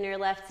 Deep bend in your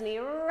left knee.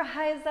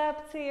 Rise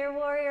up to your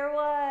warrior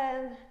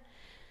one.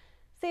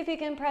 See if you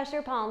can press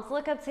your palms.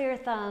 Look up to your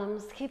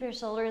thumbs. Keep your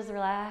shoulders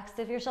relaxed.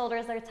 If your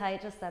shoulders are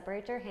tight, just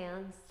separate your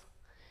hands.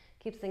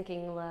 Keep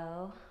sinking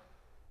low.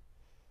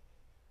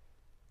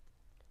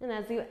 And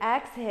as you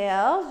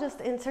exhale,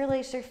 just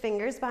interlace your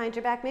fingers behind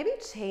your back. Maybe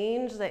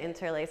change the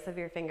interlace of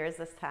your fingers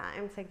this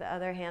time. Take the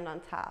other hand on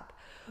top.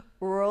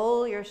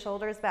 Roll your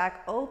shoulders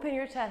back. Open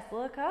your chest.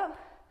 Look up.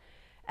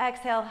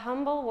 Exhale,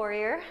 humble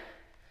warrior.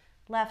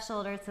 Left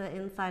shoulder to the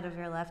inside of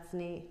your left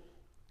knee.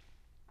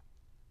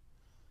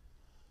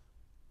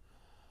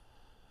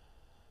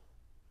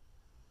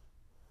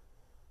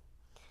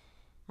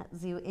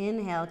 As you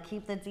inhale,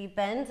 keep the deep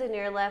bend in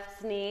your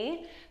left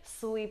knee.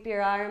 Sweep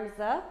your arms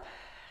up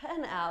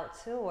and out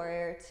to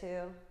warrior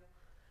two.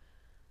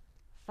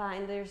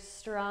 Find your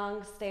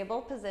strong,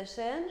 stable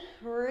position,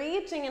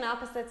 reaching in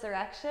opposite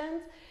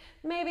directions.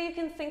 Maybe you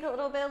can sink a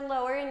little bit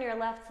lower in your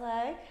left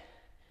leg.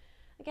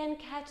 Again,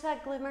 catch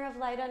that glimmer of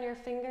light on your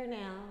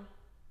fingernail.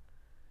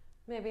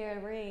 Maybe a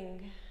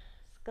ring,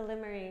 it's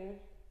glimmering.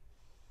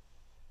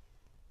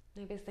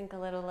 Maybe sink a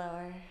little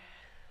lower.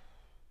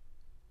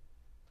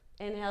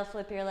 Inhale,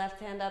 flip your left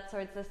hand up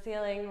towards the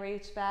ceiling.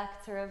 Reach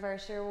back to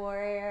reverse your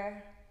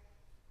warrior.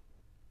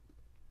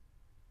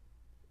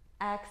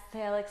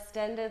 Exhale,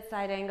 extended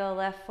side angle.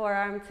 Left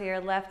forearm to your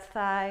left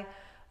thigh.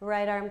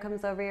 Right arm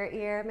comes over your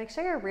ear. Make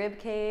sure your rib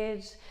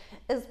cage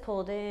is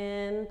pulled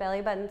in, belly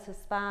button to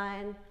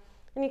spine.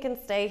 And you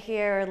can stay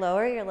here or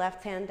lower your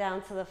left hand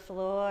down to the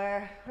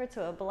floor or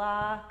to a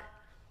block.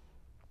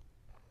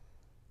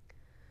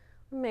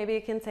 Maybe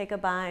you can take a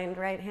bind,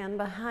 right hand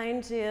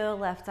behind you,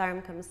 left arm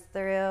comes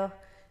through.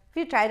 If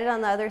you tried it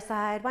on the other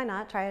side, why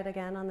not try it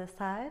again on this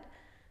side?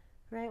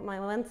 Right, my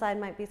one side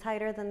might be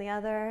tighter than the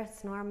other,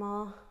 it's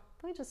normal.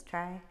 We just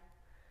try.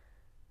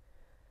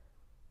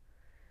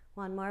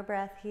 One more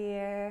breath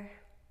here.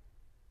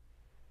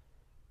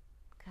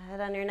 Good,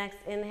 on your next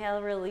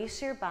inhale,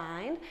 release your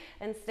bind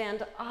and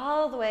stand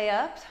all the way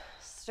up,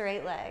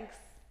 straight legs.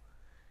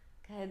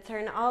 Good,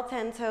 turn all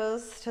 10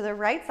 toes to the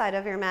right side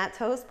of your mat,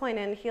 toes point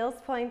in, heels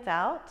point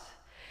out.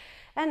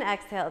 And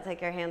exhale,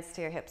 take your hands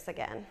to your hips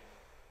again.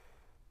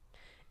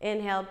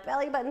 Inhale,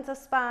 belly button to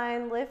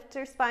spine, lift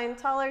your spine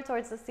taller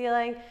towards the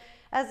ceiling.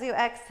 As you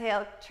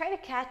exhale, try to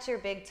catch your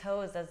big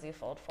toes as you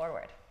fold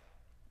forward.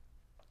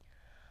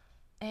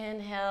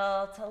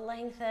 Inhale to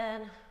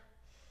lengthen,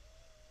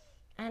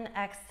 and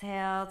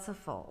exhale to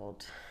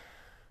fold.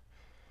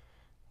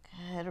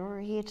 Good,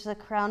 reach the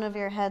crown of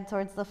your head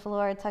towards the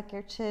floor, tuck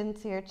your chin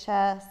to your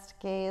chest,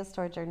 gaze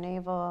towards your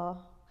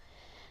navel,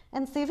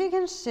 and see if you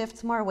can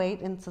shift more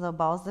weight into the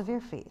balls of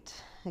your feet.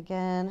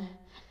 Again,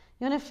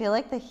 you want to feel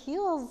like the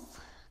heels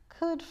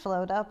could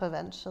float up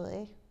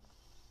eventually.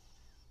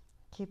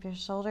 Keep your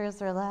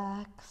shoulders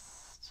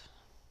relaxed.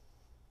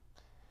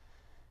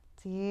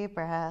 Deep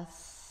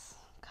breaths,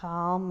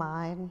 calm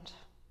mind.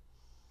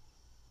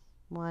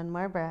 One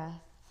more breath.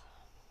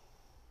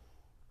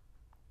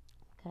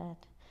 Good.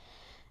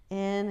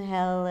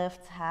 Inhale,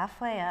 lift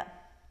halfway up.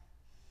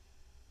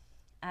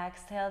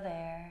 Exhale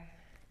there.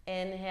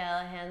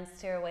 Inhale, hands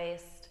to your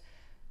waist.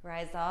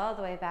 Rise all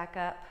the way back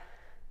up.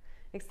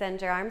 Extend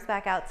your arms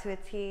back out to a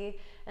T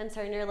and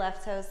turn your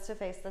left toes to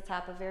face the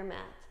top of your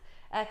mat.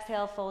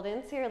 Exhale, fold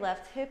into your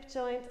left hip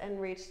joint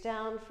and reach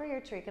down for your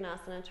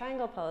Trikonasana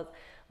triangle pose.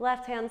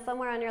 Left hand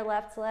somewhere on your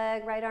left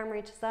leg, right arm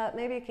reaches up.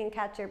 Maybe you can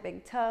catch your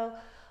big toe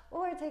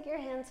or take your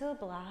hand to a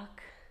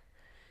block.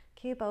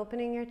 Keep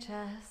opening your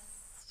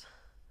chest.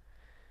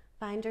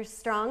 Find your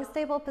strong,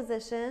 stable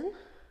position.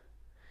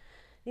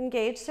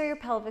 Engage through your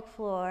pelvic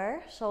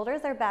floor.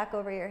 Shoulders are back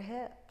over your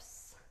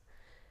hips.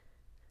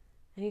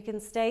 And you can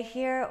stay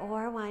here,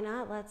 or why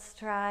not? Let's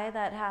try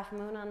that half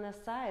moon on this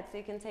side. So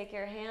you can take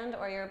your hand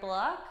or your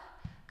block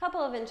a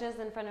couple of inches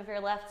in front of your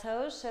left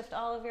toes. Shift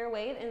all of your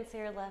weight into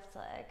your left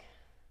leg.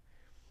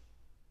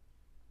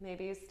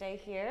 Maybe you stay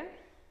here.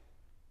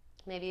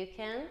 Maybe you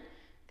can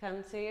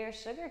come to your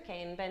sugar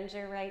cane. Bend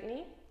your right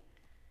knee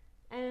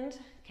and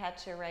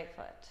catch your right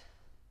foot.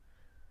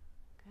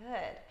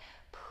 Good.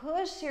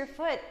 Push your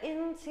foot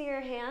into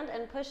your hand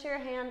and push your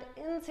hand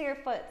into your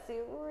foot so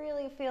you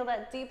really feel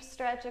that deep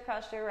stretch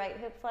across your right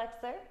hip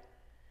flexor.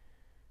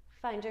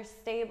 Find your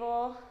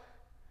stable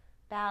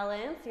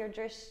balance, your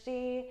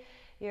drishti,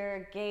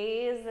 your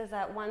gaze is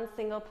at one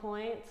single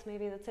point,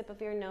 maybe the tip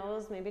of your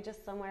nose, maybe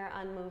just somewhere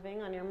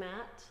unmoving on your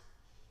mat.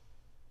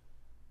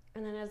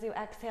 And then as you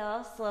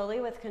exhale, slowly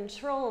with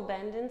control,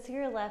 bend into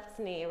your left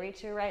knee,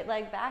 reach your right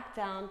leg back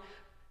down,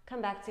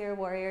 come back to your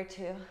warrior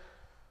two.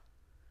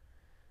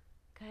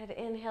 Good.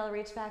 Inhale,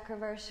 reach back,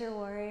 reverse your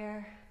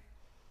warrior.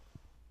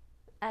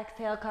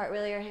 Exhale,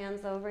 cartwheel your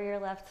hands over your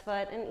left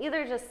foot and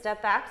either just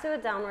step back to a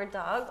downward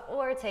dog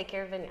or take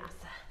your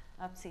vinyasa.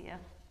 Up to you.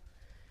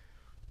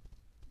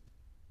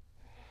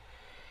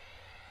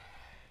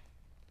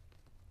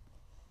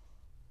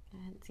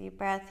 Good. Deep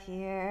breath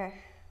here.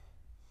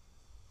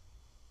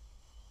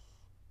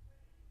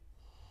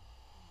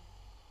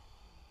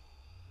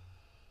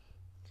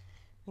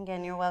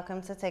 Again, you're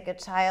welcome to take a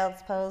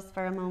child's pose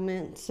for a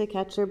moment to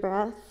catch your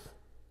breath.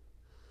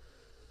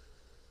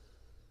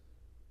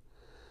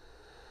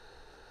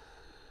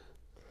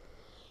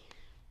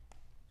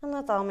 And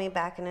let's all meet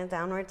back in a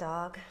downward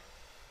dog.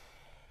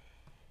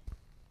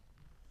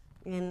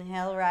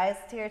 Inhale, rise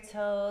to your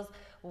toes,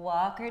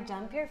 walk or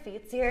jump your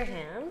feet to your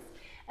hands,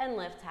 and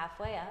lift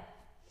halfway up.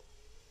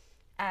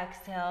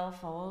 Exhale,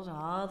 fold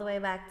all the way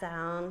back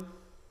down.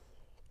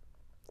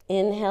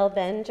 Inhale,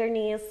 bend your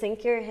knees,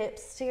 sink your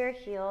hips to your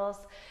heels.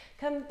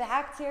 Come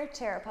back to your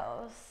chair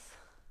pose.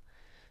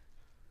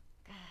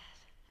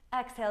 Good.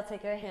 Exhale,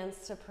 take your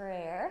hands to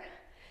prayer.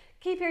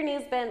 Keep your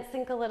knees bent,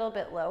 sink a little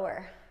bit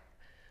lower.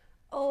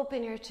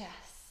 Open your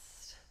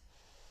chest.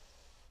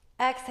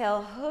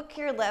 Exhale, hook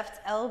your left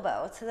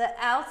elbow to the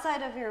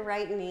outside of your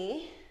right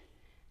knee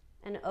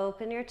and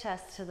open your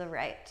chest to the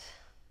right.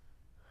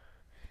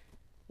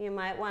 You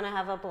might want to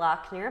have a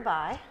block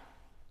nearby.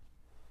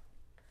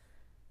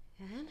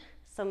 Good.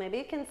 So maybe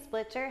you can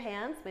split your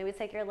hands, maybe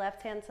take your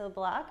left hand to the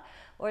block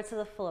or to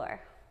the floor.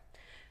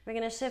 We're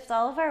going to shift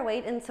all of our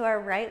weight into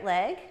our right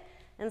leg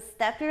and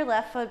step your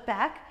left foot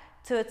back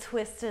to a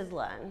twisted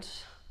lunge.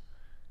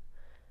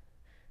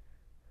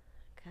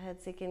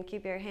 Good, so you can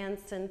keep your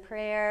hands in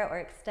prayer or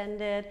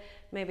extended,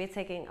 maybe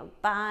taking a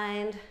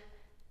bind.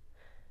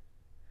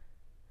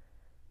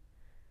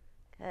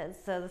 Good,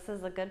 so this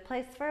is a good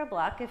place for a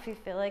block if you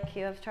feel like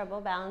you have trouble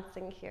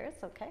balancing here,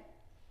 it's okay.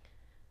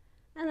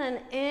 And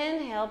then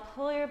inhale,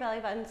 pull your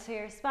belly button to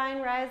your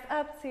spine, rise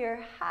up to your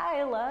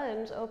high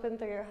lunge, open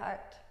through your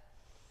heart.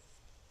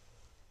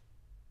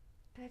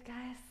 Good,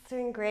 guys,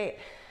 doing great.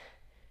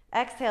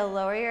 Exhale,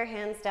 lower your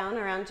hands down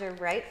around your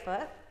right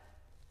foot.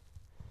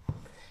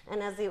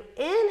 And as you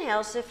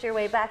inhale, shift your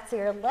weight back to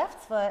your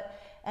left foot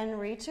and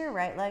reach your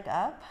right leg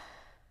up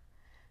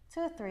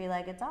to a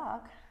three-legged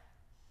dog.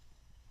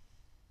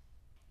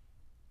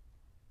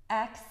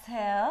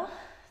 Exhale,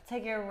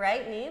 take your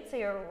right knee to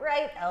your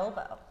right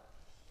elbow.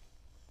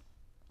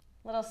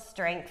 Little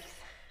strength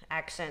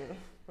action,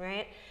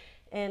 right?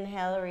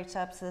 Inhale, reach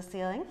up to the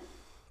ceiling.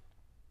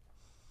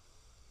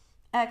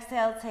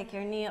 Exhale, take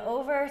your knee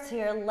over to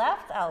your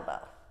left elbow.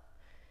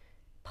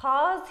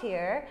 Pause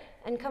here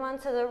and come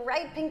onto the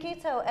right pinky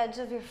toe edge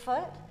of your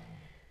foot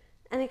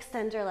and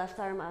extend your left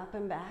arm up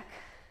and back.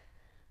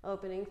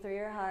 Opening through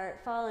your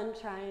heart, fallen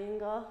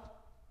triangle.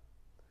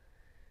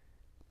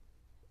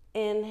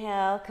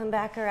 Inhale, come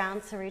back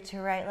around to reach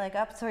your right leg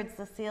up towards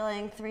the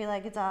ceiling,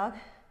 three-legged dog.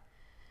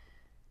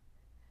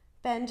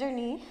 Bend your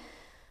knee,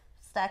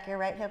 stack your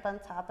right hip on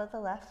top of the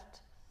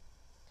left.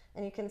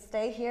 And you can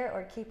stay here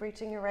or keep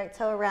reaching your right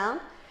toe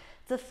around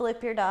to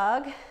flip your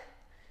dog.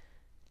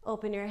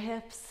 Open your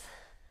hips,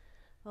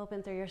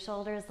 open through your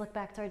shoulders, look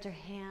back towards your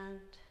hand.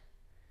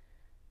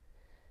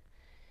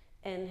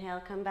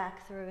 Inhale, come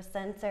back through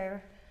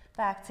center,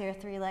 back to your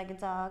three-legged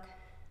dog.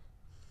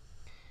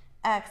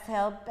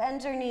 Exhale,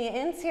 bend your knee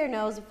into your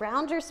nose,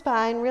 round your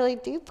spine, really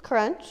deep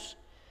crunch.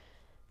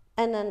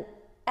 And then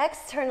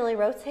externally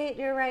rotate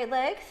your right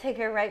leg. Take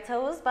your right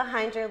toes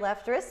behind your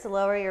left wrist.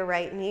 Lower your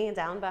right knee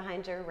down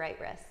behind your right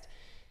wrist.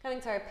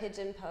 Coming to our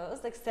pigeon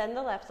pose. Extend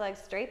the left leg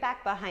straight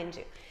back behind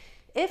you.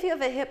 If you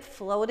have a hip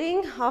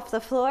floating off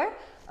the floor,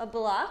 a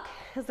block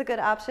is a good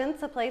option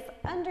to place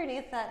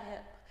underneath that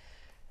hip.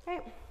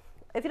 Right.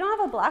 If you don't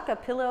have a block, a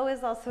pillow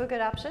is also a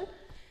good option.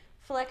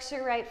 Flex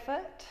your right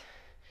foot.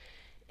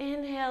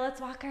 Inhale,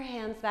 let's walk our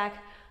hands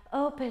back.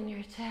 Open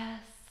your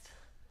chest.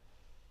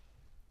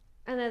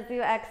 And as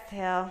you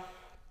exhale,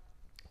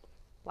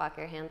 walk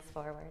your hands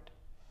forward.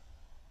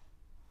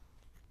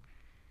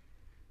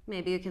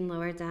 Maybe you can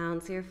lower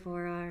down to your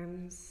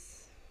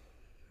forearms.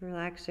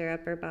 Relax your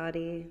upper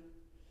body.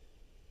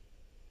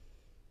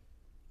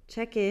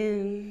 Check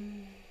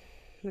in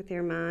with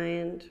your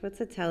mind.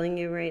 What's it telling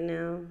you right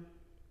now?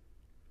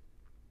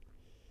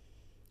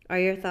 Are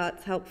your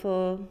thoughts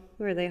helpful?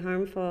 Or are they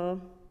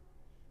harmful?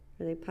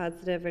 Are they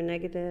positive or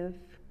negative?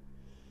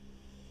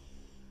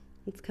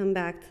 Let's come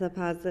back to the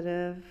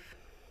positive.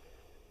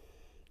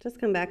 Just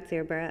come back to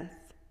your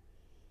breath.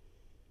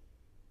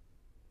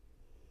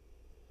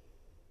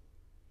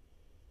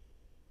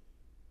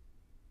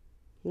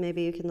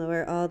 Maybe you can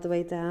lower all the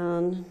way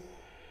down.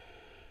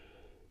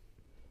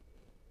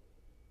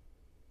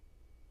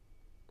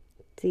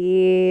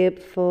 Deep,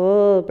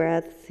 full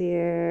breaths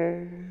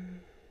here.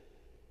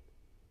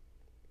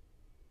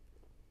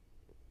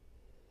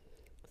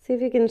 See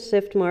if you can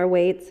shift more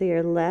weight to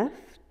your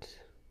left.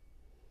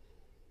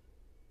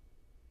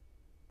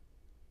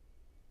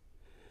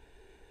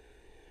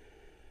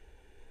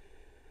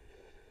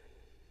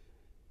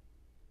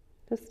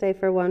 Just stay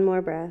for one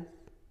more breath.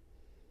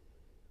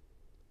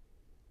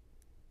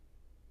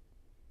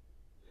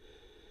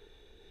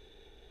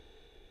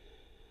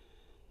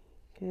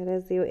 Good.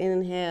 As you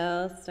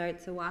inhale, start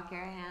to walk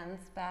your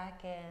hands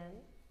back in.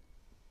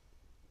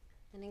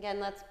 And again,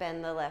 let's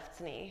bend the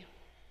left knee.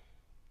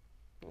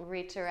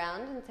 Reach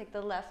around and take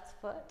the left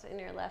foot in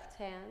your left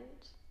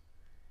hand.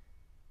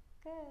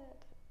 Good.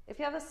 If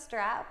you have a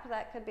strap,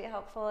 that could be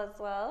helpful as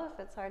well if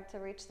it's hard to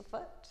reach the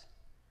foot.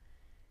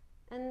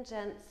 And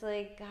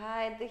gently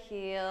guide the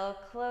heel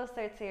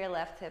closer to your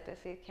left hip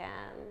if you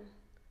can.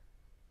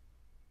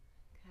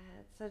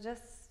 Good. So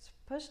just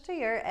push to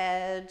your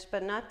edge,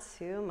 but not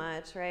too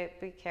much, right?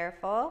 Be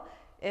careful.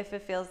 If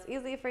it feels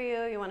easy for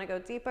you, you want to go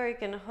deeper, you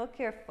can hook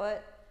your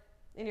foot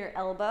in your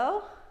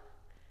elbow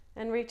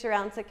and reach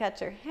around to catch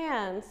your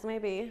hands,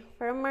 maybe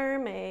for a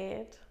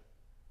mermaid.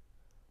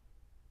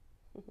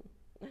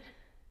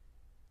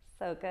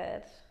 So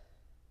good.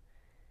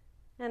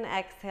 And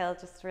exhale,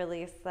 just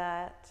release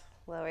that.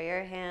 Lower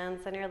your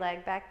hands and your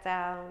leg back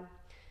down.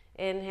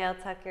 Inhale,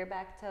 tuck your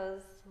back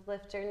toes,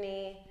 lift your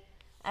knee.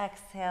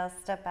 Exhale,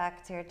 step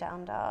back to your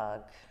down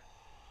dog.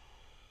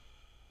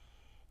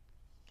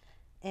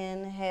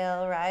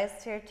 Inhale, rise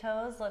to your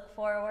toes, look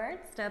forward,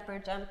 step or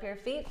jump your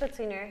feet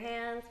between your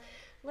hands,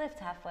 lift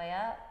halfway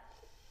up.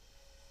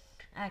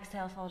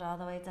 Exhale, fold all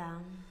the way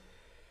down.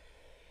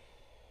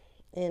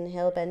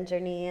 Inhale, bend your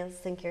knees,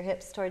 sink your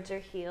hips towards your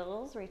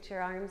heels, reach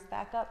your arms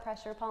back up,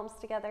 press your palms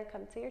together,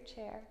 come to your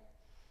chair.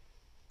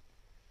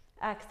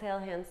 Exhale,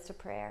 hands to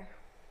prayer.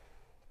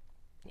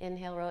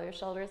 Inhale, roll your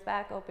shoulders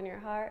back, open your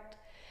heart.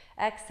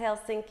 Exhale,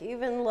 sink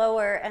even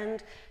lower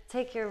and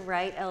take your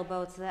right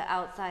elbow to the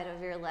outside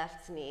of your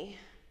left knee.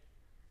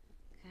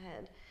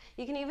 Good.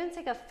 You can even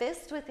take a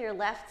fist with your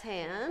left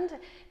hand,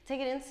 take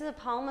it into the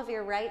palm of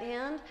your right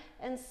hand,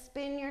 and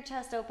spin your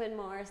chest open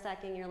more,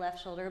 stacking your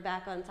left shoulder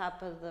back on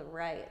top of the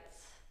right.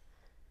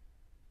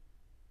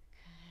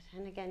 Good.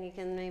 And again, you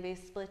can maybe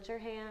split your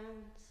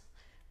hands.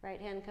 Right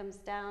hand comes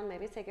down,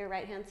 maybe take your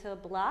right hand to a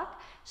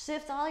block.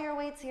 Shift all your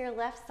weight to your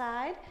left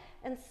side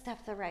and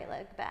step the right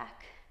leg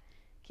back.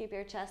 Keep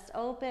your chest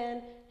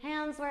open,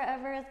 hands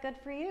wherever is good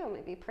for you.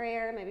 Maybe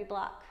prayer, maybe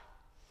block.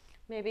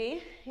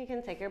 Maybe you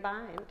can take your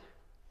bind.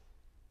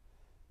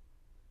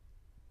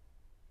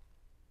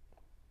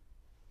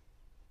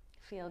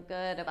 Feel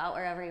good about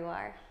wherever you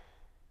are.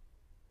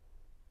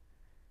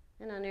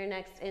 And on your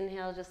next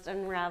inhale, just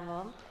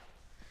unravel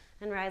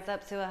and rise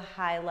up to a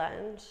high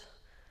lunge.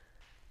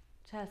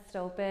 Chest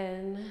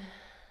open.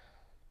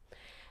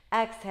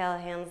 Exhale,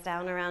 hands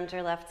down around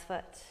your left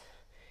foot.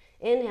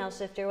 Inhale,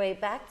 shift your weight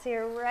back to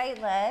your right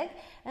leg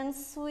and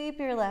sweep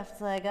your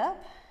left leg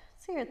up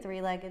to your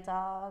three-legged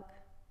dog.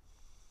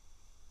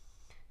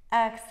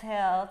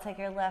 Exhale, take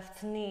your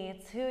left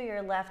knee to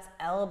your left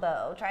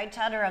elbow. Try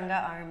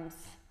chaturanga arms.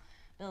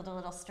 Build a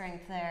little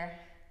strength there.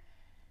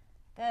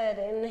 Good.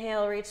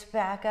 Inhale, reach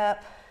back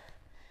up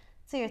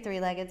to your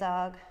three-legged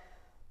dog.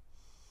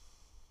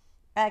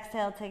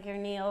 Exhale, take your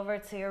knee over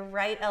to your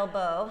right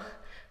elbow.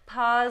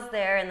 Pause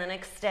there and then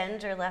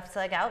extend your left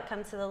leg out.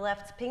 Come to the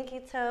left pinky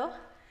toe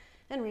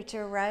and reach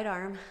your right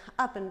arm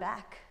up and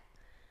back.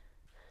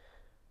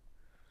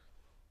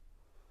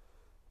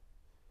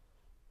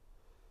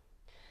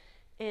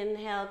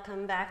 Inhale,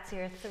 come back to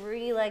your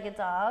three-legged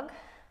dog.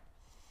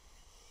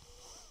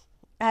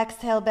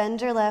 Exhale,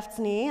 bend your left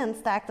knee and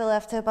stack the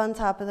left hip on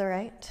top of the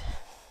right.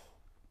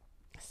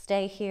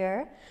 Stay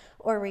here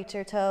or reach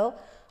your toe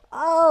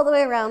all the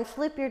way around.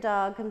 Flip your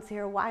dog, come to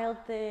your wild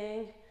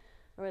thing,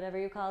 or whatever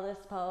you call this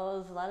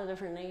pose. A lot of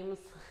different names.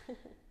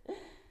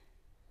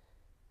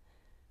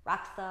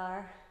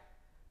 Rockstar,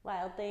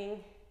 wild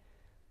thing.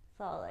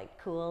 It's all like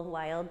cool,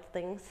 wild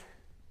things.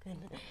 Good.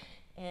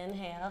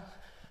 Inhale,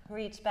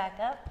 reach back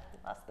up.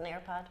 Lost an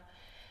AirPod.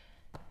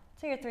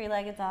 To your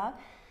three-legged dog.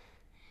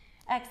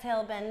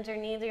 Exhale, bend your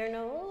knee to your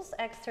nose.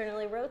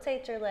 Externally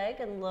rotate your leg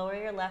and lower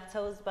your left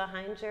toes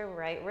behind your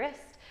right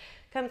wrist.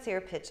 Come to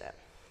your pigeon.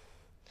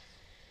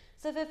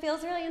 So if it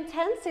feels really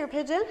intense, your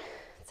pigeon,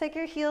 take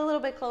your heel a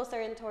little bit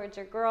closer in towards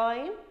your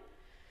groin.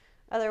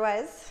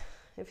 Otherwise,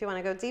 if you want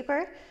to go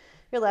deeper,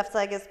 your left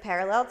leg is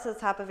parallel to the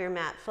top of your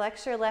mat.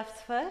 Flex your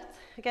left foot.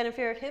 Again, if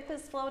your hip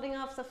is floating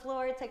off the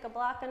floor, take a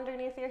block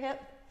underneath your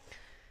hip.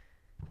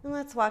 And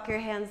let's walk your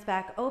hands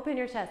back. Open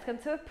your chest. Come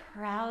to a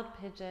proud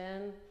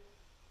pigeon.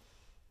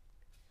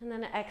 And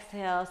then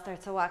exhale,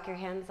 start to walk your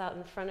hands out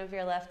in front of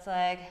your left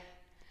leg.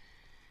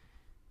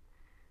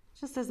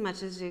 Just as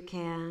much as you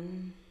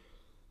can.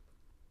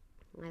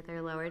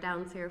 Either lower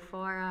down to your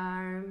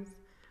forearms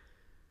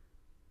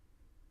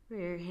or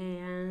your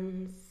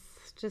hands.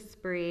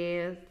 Just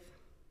breathe.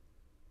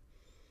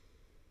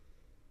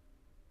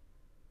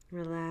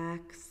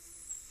 Relax.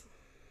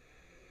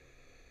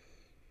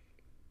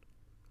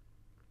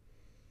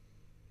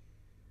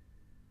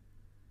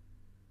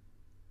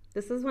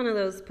 This is one of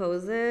those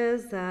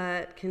poses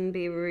that can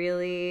be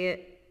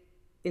really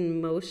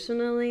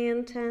emotionally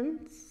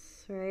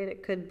intense, right?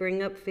 It could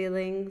bring up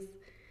feelings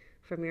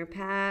from your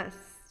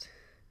past,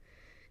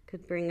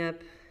 could bring up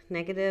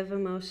negative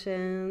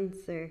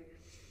emotions or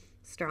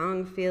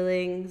strong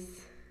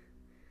feelings.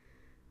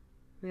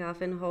 We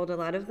often hold a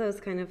lot of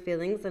those kind of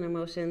feelings and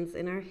emotions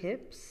in our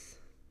hips.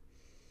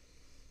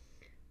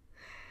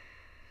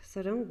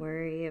 So don't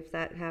worry if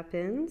that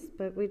happens,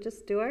 but we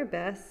just do our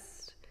best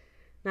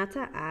not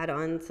to add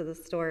on to the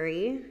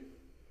story.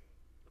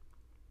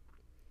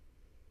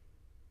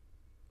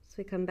 So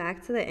we come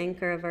back to the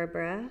anchor of our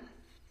breath.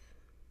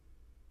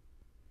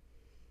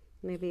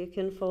 Maybe you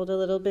can fold a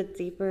little bit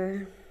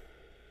deeper.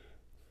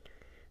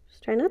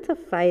 Just try not to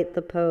fight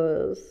the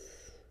pose.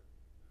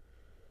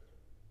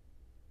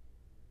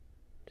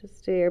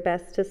 Just do your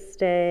best to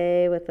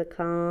stay with a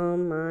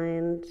calm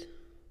mind.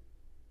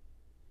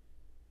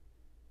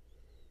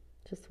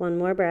 Just one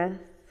more breath.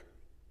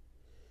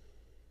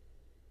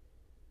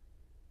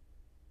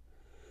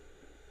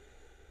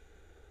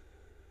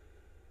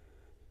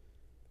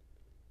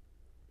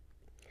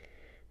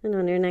 And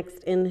on your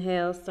next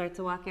inhale, start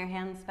to walk your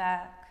hands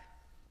back.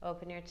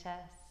 Open your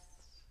chest.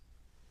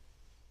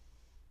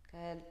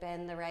 Good.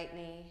 Bend the right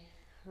knee.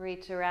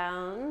 Reach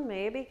around.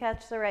 Maybe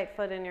catch the right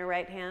foot in your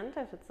right hand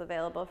if it's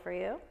available for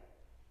you.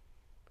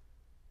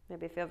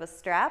 Maybe if you have a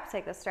strap,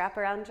 take the strap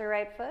around your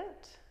right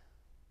foot.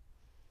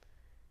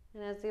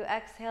 And as you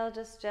exhale,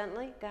 just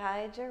gently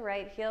guide your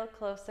right heel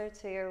closer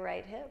to your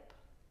right hip.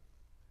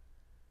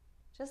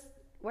 Just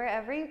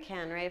wherever you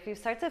can, right? If you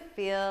start to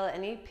feel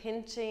any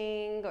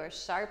pinching or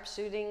sharp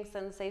shooting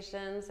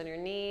sensations in your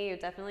knee, you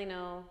definitely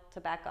know to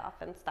back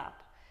off and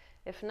stop.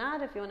 If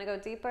not, if you want to go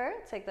deeper,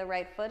 take the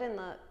right foot in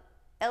the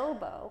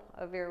elbow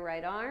of your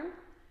right arm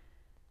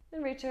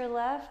and reach your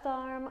left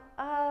arm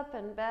up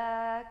and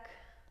back.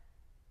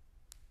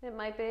 It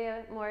might be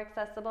more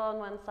accessible on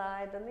one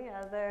side than the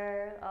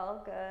other.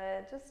 All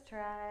good. Just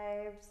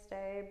try,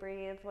 stay,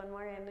 breathe. One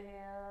more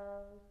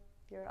inhale.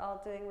 You're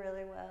all doing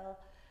really well.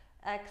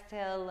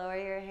 Exhale, lower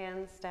your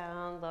hands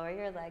down, lower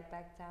your leg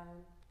back down.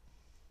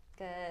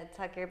 Good.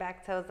 Tuck your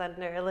back toes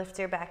under, lift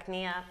your back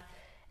knee up,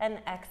 and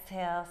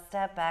exhale,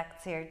 step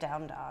back to your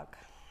down dog.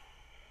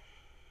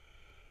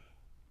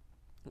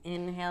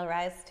 Inhale,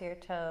 rise to your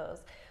toes.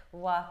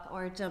 Walk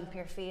or jump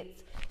your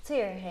feet to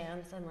your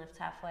hands and lift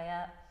halfway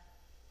up.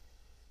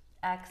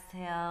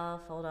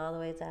 Exhale, fold all the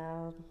way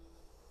down.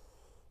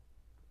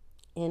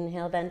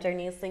 Inhale, bend your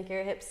knees, sink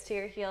your hips to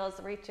your heels,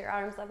 reach your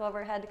arms up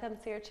overhead, come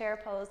to your chair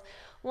pose.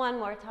 One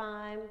more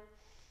time.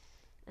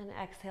 And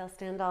exhale,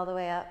 stand all the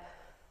way up.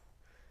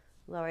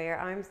 Lower your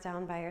arms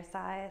down by your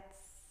sides.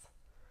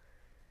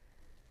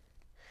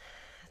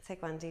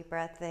 Take one deep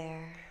breath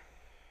there.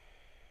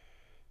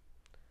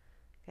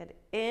 Good.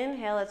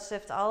 Inhale, let's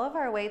shift all of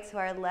our weight to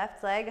our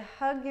left leg.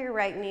 Hug your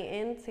right knee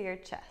into your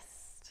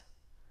chest.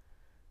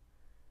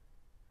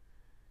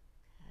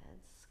 Good.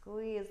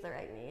 Squeeze the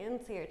right knee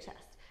into your chest.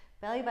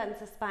 Belly button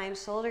to spine,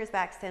 shoulders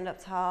back, stand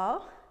up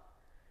tall.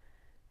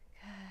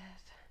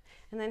 Good.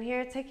 And then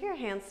here, take your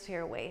hands to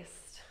your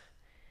waist.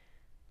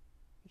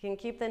 You can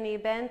keep the knee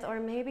bent or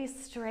maybe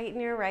straighten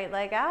your right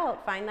leg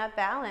out. Find that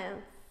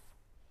balance.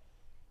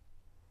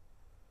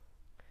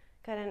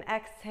 Good, and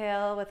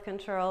exhale with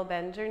control,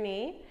 bend your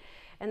knee.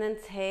 And then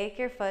take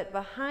your foot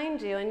behind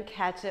you and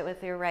catch it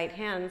with your right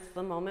hand. It's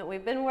the moment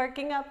we've been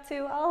working up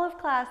to all of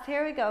class.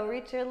 Here we go.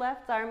 Reach your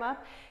left arm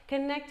up.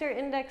 Connect your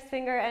index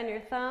finger and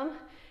your thumb.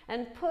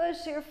 And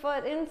push your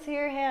foot into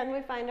your hand.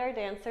 We find our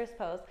dancer's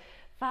pose.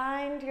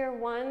 Find your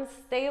one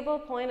stable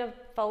point of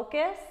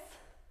focus.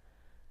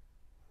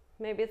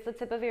 Maybe it's the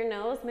tip of your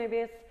nose. Maybe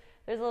it's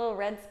There's a little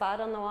red spot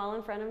on the wall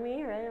in front of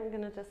me, right? I'm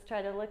gonna just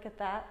try to look at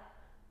that.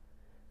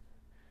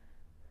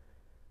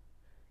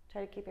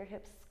 Try to keep your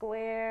hips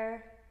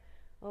square,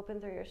 open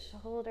through your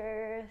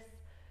shoulders.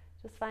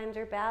 Just find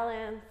your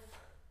balance.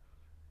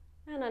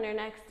 And on your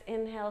next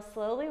inhale,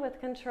 slowly with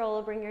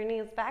control, bring your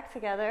knees back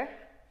together.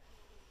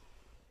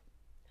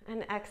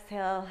 And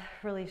exhale,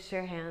 release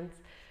your hands.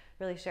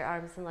 Release your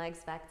arms and legs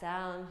back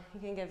down. You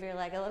can give your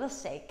leg a little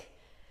shake.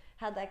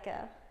 How'd that go?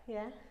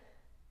 Yeah?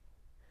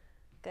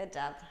 Good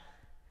job.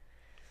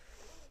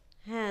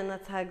 And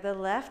let's hug the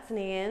left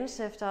knee in.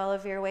 Shift all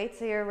of your weight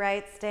to your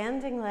right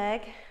standing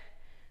leg.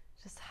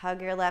 Just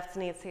hug your left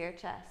knee to your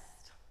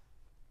chest.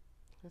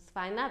 Just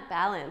find that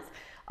balance.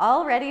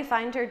 Already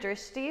find your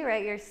drishti,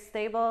 right? Your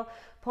stable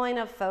point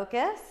of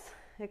focus.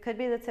 It could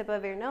be the tip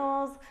of your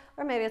nose,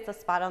 or maybe it's a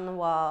spot on the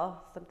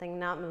wall, something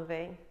not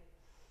moving.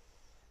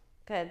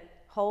 Good.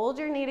 Hold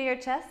your knee to your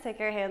chest, take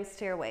your hands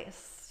to your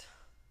waist.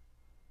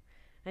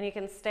 And you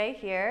can stay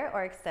here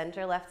or extend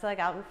your left leg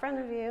out in front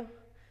of you.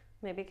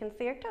 Maybe you can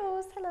see your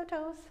toes. Hello,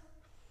 toes.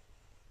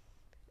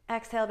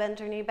 Exhale,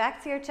 bend your knee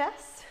back to your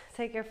chest.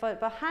 Take your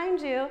foot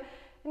behind you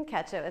and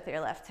catch it with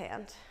your left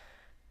hand.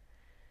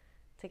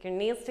 Take your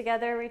knees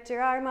together, reach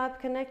your arm up,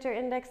 connect your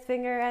index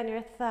finger and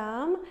your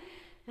thumb.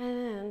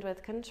 And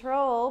with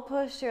control,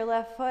 push your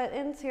left foot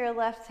into your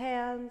left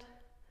hand.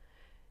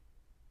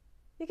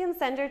 You can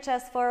send your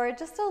chest forward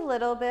just a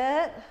little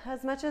bit,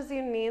 as much as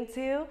you need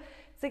to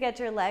get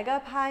your leg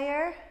up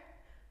higher.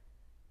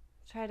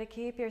 Try to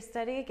keep your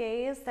steady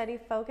gaze, steady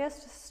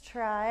focus, just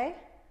try.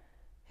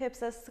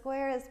 Hips as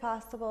square as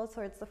possible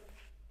towards the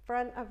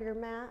front of your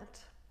mat.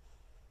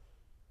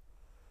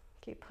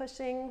 Keep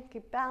pushing,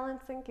 keep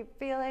balancing, keep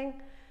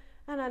feeling.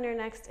 And on your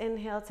next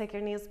inhale, take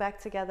your knees back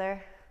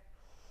together.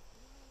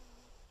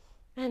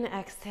 And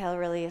exhale,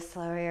 release,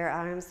 lower your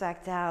arms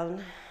back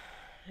down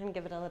and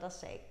give it a little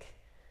shake.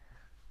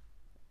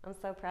 I'm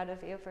so proud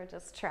of you for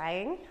just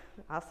trying.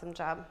 Awesome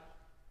job.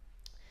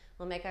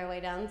 We'll make our way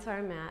down to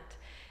our mat.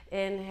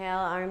 Inhale,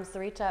 arms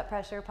reach up,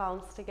 press your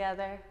palms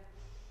together.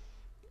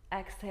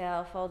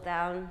 Exhale, fold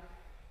down.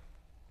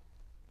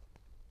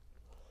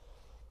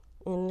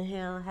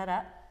 Inhale, head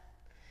up.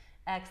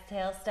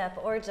 Exhale, step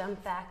or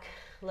jump back.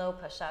 Low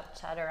push-up,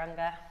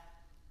 chaturanga.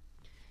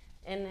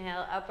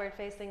 Inhale, upward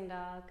facing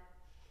dog.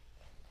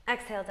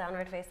 Exhale,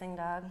 downward facing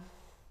dog.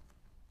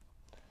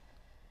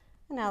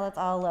 And now let's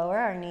all lower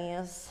our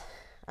knees.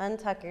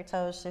 Untuck your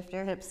toes, shift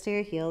your hips to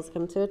your heels.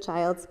 Come to a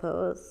child's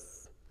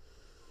pose.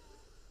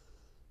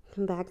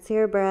 Come back to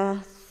your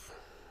breath.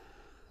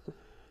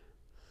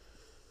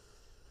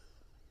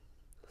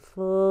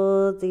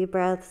 Full deep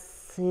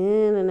breaths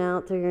in and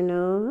out through your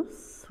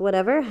nose.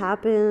 Whatever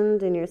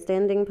happened in your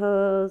standing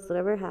pose,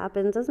 whatever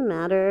happened, doesn't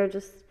matter.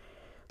 Just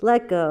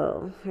let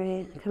go,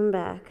 right? Come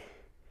back.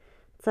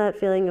 It's that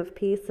feeling of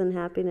peace and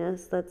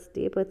happiness that's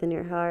deep within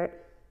your heart.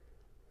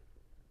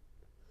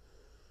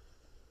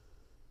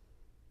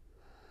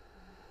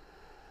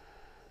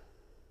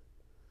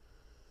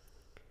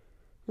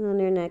 And on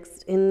your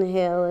next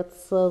inhale,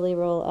 let's slowly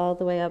roll all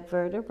the way up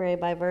vertebrae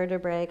by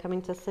vertebrae,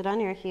 coming to sit on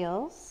your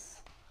heels.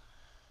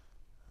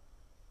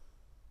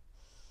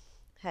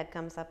 Head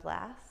comes up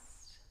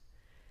last.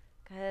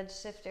 Go ahead,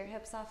 shift your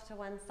hips off to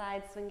one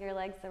side, swing your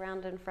legs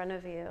around in front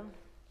of you.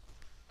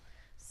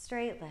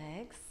 Straight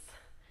legs.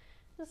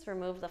 Just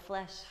remove the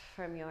flesh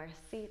from your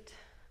seat.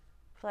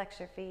 Flex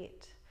your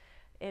feet.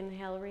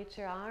 Inhale, reach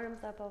your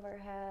arms up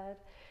overhead.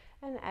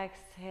 And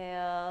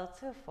exhale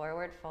to a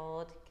forward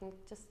fold. You can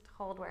just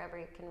hold wherever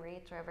you can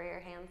reach, wherever your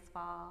hands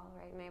fall,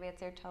 right? Maybe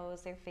it's your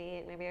toes, your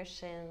feet, maybe your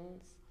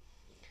shins.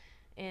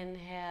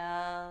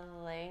 Inhale,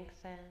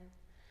 lengthen.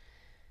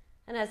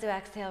 And as you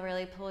exhale,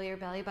 really pull your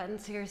belly button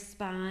to your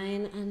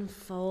spine and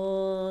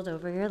fold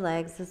over your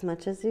legs as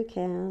much as you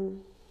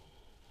can.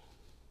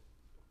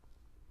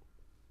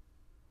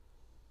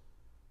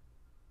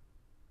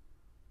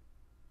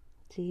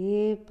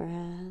 Deep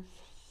breaths.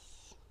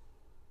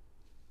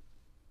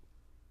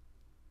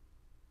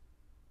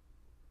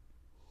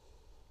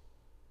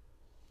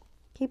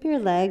 Keep your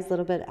legs a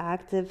little bit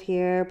active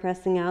here,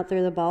 pressing out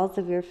through the balls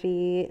of your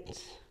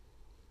feet.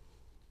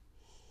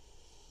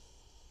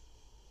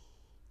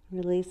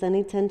 Release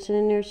any tension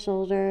in your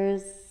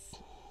shoulders.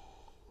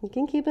 You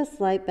can keep a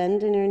slight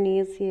bend in your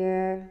knees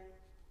here.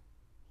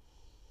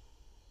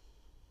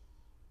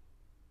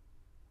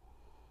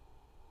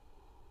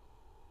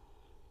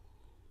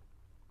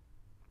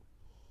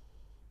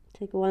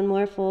 Take one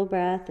more full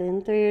breath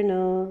in through your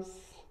nose.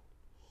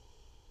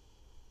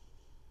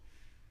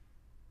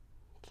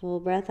 Full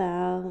breath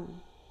out.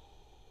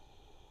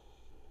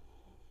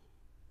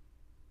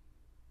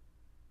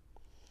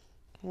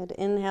 Good.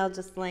 Inhale,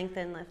 just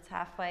lengthen, lift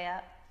halfway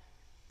up.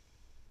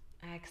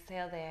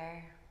 Exhale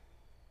there.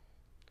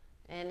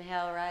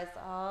 Inhale, rise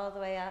all the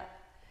way up.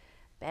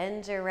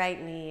 Bend your right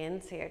knee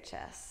into your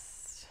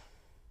chest.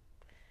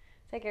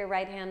 Take your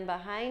right hand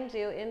behind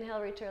you.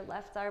 Inhale, reach your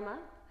left arm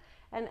up.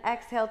 And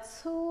exhale,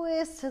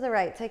 twist to the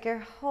right. Take your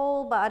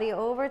whole body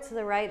over to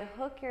the right.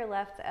 Hook your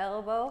left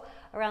elbow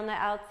around the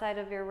outside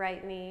of your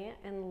right knee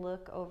and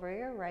look over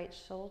your right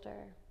shoulder.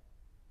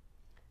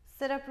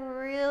 Sit up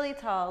really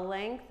tall,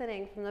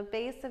 lengthening from the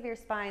base of your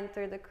spine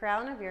through the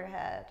crown of your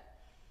head.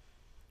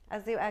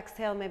 As you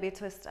exhale, maybe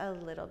twist a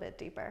little bit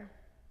deeper.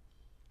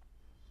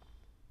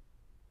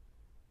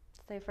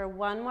 Stay for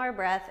one more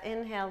breath.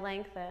 Inhale,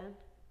 lengthen.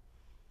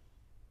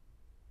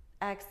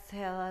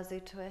 Exhale as you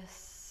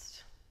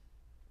twist.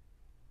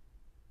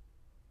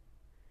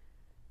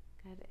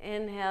 Good.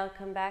 Inhale,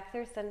 come back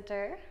through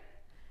center.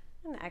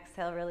 And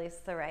exhale, release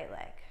the right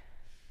leg.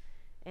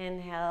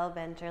 Inhale,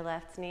 bend your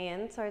left knee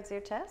in towards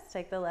your chest.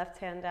 Take the left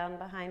hand down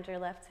behind your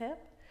left hip.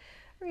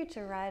 Reach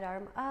your right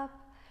arm up.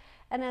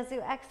 And as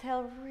you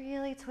exhale,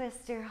 really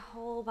twist your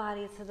whole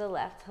body to the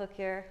left. Hook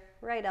your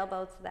right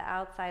elbow to the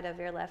outside of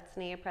your left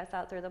knee. Press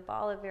out through the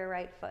ball of your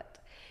right foot.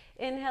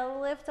 Inhale,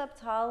 lift up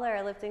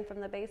taller, lifting from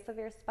the base of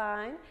your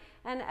spine.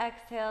 And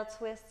exhale,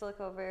 twist, look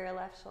over your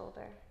left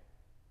shoulder.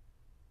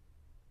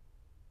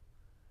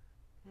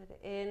 Good.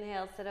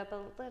 Inhale, sit up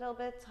a little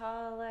bit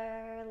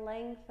taller,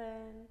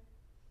 lengthen.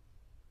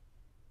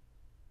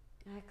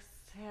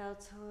 Exhale,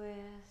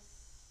 twist.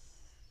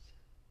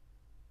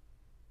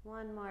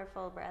 One more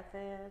full breath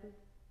in.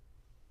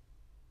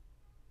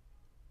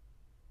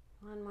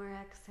 One more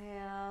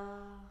exhale.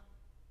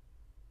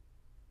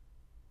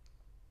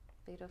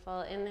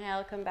 Beautiful.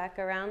 Inhale, come back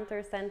around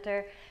through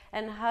center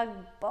and hug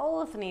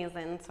both knees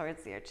in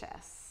towards your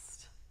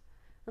chest.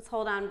 Let's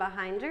hold on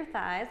behind your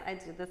thighs. I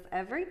do this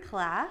every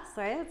class,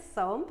 right? It's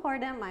so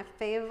important. My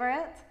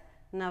favorite,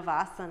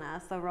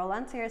 Navasana. So roll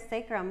onto your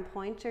sacrum,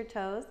 point your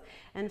toes,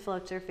 and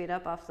float your feet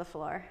up off the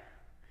floor.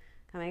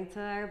 Coming to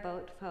our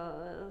boat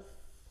pose.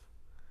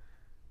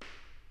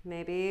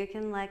 Maybe you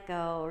can let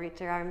go, reach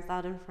your arms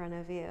out in front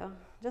of you.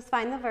 Just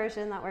find the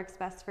version that works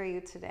best for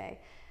you today.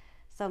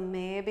 So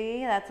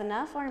maybe that's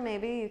enough, or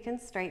maybe you can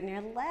straighten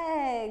your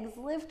legs,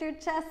 lift your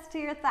chest to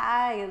your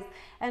thighs,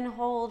 and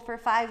hold for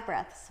 5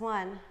 breaths.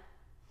 1,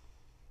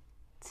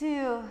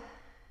 2,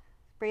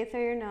 breathe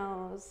through your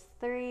nose.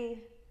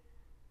 3,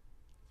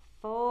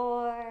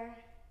 4,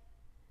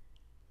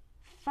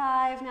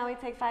 5. Now we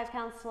take 5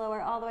 counts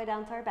slower all the way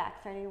down to our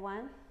backs. Ready?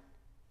 1,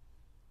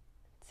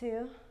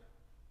 2,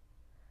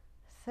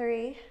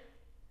 3,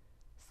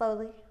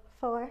 slowly,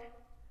 4,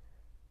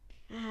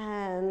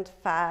 and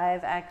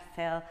 5.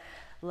 Exhale,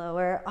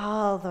 lower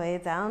all the way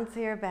down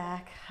to your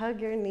back. Hug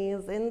your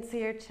knees into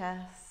your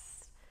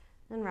chest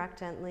and rock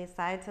gently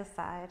side to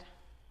side.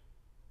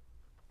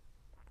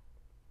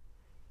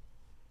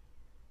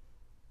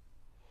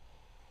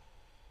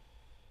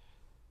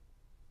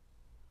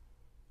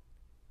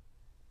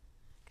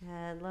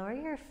 Good. Lower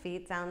your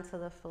feet down to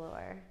the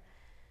floor.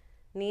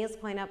 Knees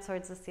point up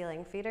towards the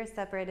ceiling. Feet are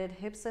separated,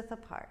 hips width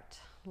apart.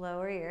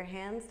 Lower your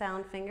hands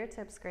down,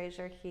 fingertips graze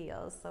your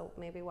heels. So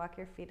maybe walk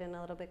your feet in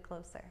a little bit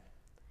closer.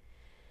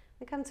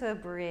 We come to a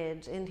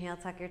bridge. Inhale,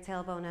 tuck your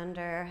tailbone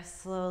under.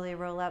 Slowly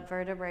roll up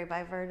vertebrae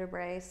by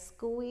vertebrae.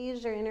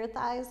 Squeeze your inner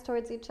thighs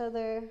towards each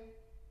other.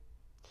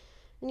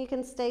 And you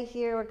can stay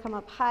here or come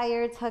up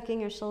higher, tucking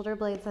your shoulder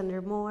blades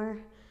under more.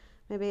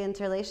 Maybe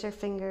interlace your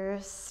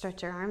fingers,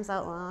 stretch your arms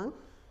out long.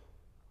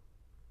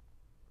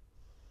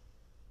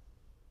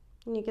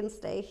 And you can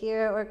stay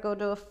here or go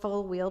to a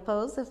full wheel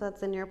pose if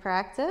that's in your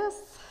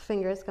practice.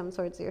 Fingers come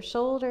towards your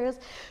shoulders.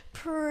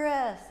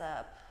 Press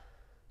up.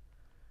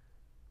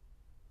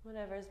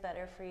 Whatever's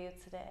better for you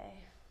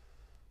today.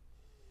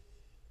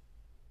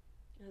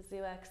 As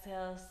you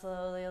exhale,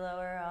 slowly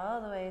lower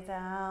all the way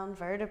down,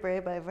 vertebrae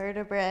by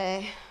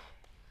vertebrae.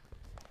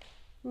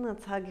 And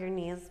let's hug your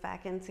knees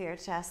back into your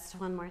chest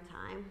one more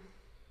time.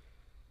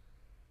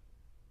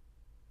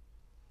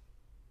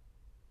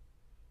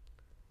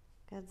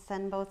 Good.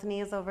 Send both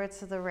knees over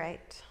to the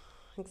right.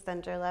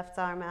 Extend your left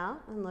arm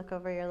out and look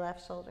over your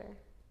left shoulder.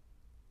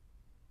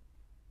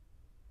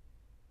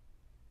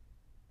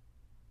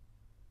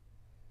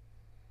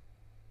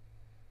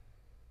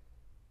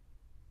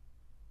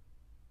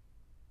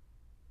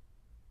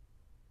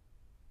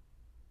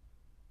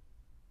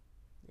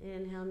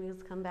 Inhale,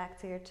 knees come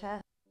back to your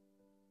chest.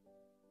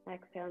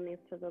 Exhale, knees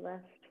to the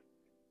left.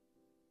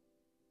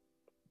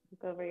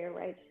 Look over your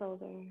right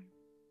shoulder.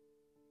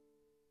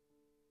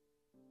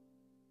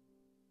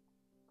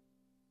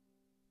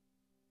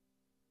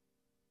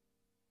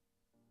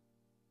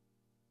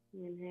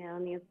 Inhale,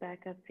 knees back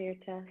up to your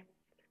chest.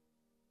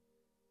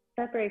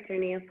 Separate your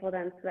knees, hold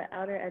on to the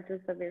outer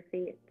edges of your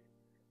feet.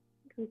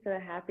 Come to a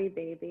happy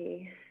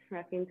baby,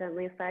 rocking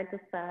gently side to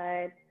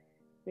side.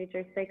 Reach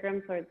your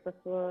sacrum towards the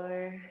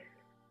floor.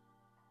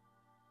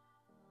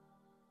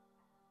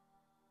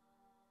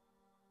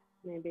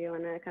 Maybe you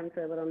want to come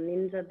to a little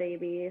ninja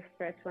baby,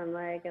 stretch one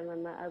leg and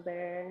then the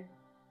other.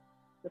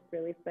 Just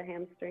release the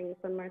hamstrings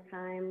one more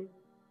time.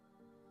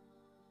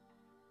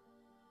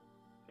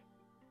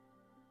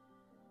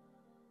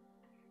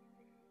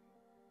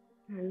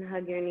 And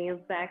hug your knees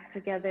back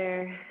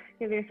together.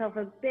 Give yourself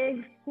a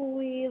big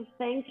squeeze.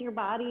 Thank your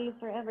body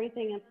for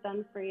everything it's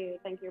done for you.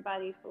 Thank your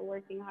body for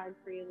working hard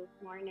for you this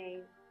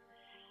morning.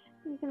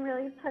 You can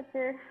really touch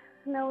your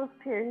nose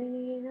to your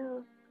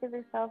knees. Give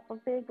yourself a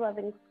big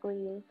loving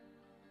squeeze.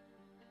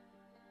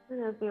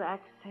 And as you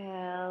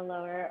exhale,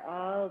 lower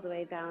all the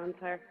way down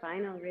to our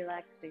final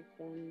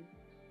relaxation.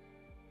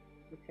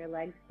 Let your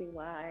legs be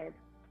wide.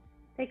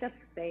 Take up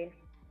space.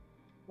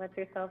 Let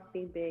yourself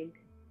be big.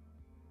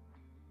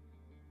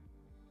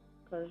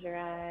 Close your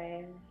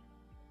eyes.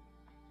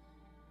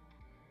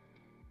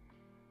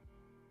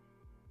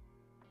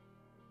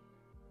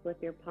 With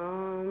your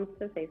palms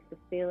to face the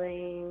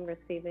ceiling,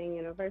 receiving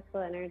universal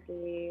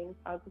energy and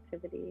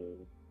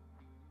positivity.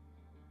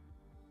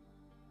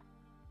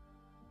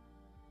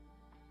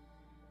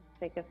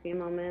 Take a few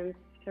moments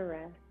to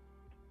rest.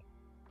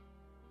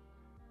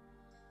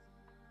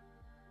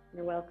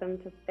 You're welcome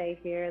to stay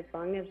here as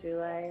long as you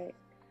like.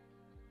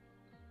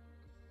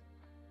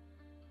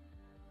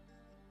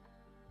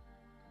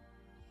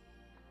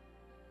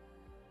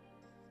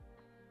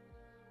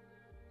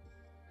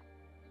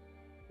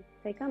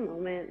 Just take a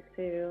moment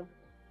to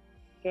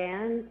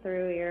scan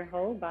through your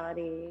whole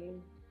body,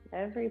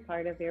 every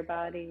part of your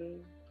body,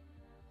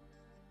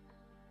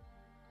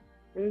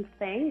 and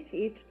thank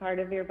each part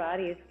of your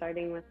body,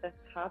 starting with the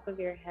top of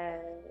your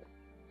head,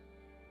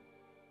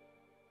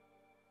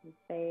 and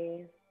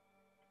face,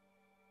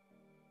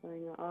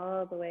 going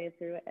all the way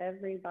through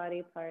every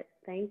body part,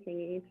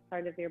 thanking each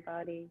part of your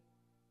body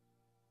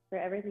for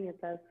everything it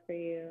does for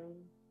you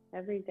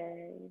every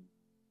day,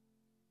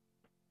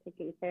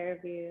 taking care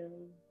of you.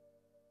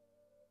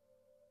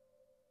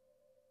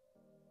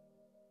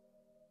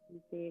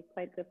 It can be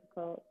quite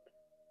difficult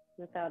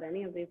without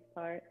any of these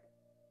parts.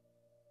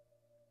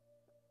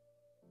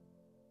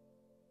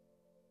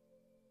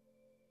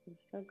 And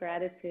show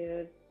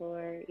gratitude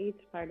for each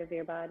part of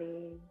your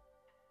body.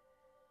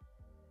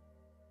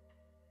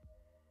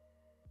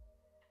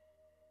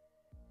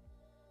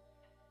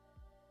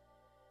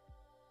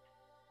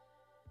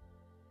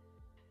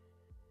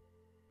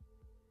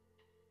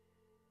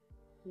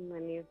 And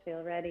when you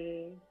feel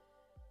ready,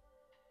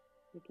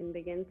 you can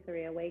begin to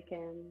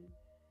reawaken,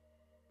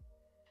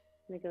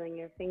 wiggling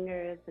your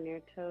fingers and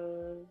your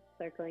toes,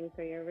 circling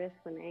through your wrists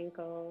and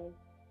ankles.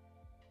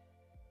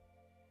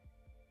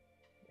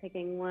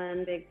 Taking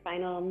one big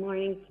final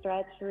morning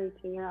stretch,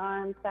 reaching your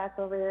arms back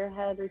over your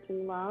head,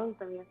 reaching long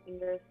from your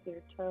fingers to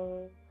your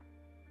toes.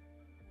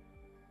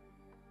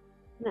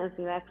 And as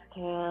you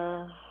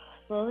exhale,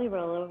 slowly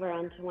roll over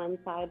onto one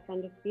side,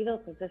 find a fetal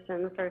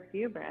position for a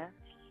few breaths.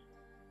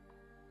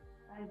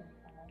 Either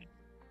side.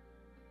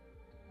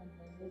 And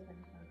raise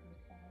and center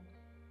side.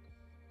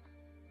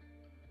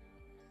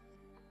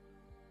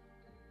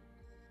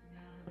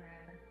 Now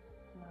breath,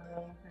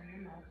 slowly through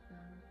your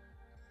nostrils.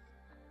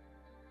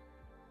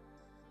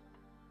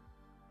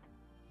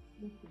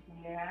 Keeping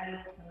your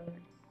eyes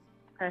closed.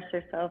 Press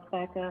yourself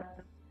back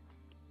up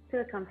to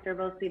a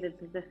comfortable seated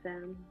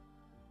position.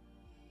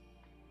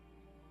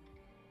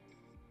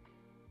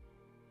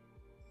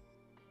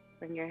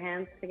 Bring your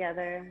hands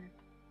together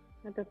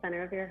at the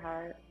center of your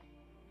heart.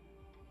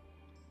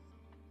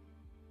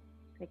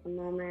 Take a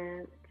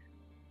moment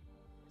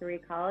to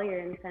recall your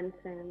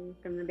intention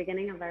from the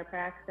beginning of our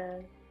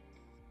practice.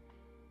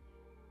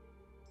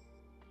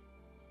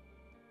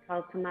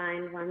 Call to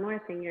mind one more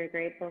thing you're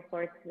grateful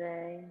for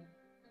today.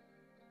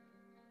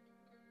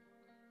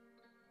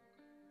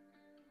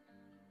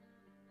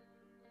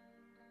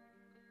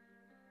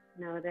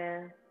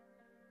 Notice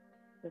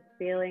the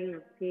feeling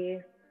of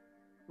peace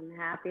and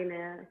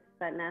happiness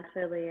that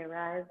naturally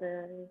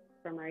arises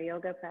from our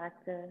yoga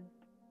practice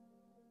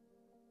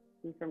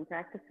and from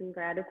practicing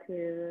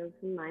gratitude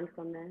and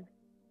mindfulness.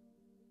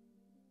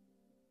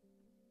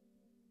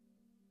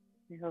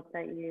 I hope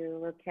that you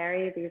will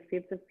carry these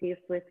seeds of peace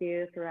with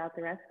you throughout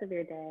the rest of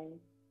your day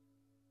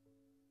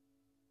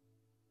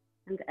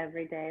and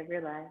every day of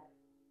your life.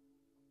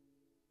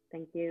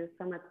 Thank you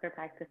so much for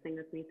practicing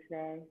with me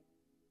today.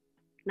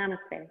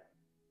 Namaste.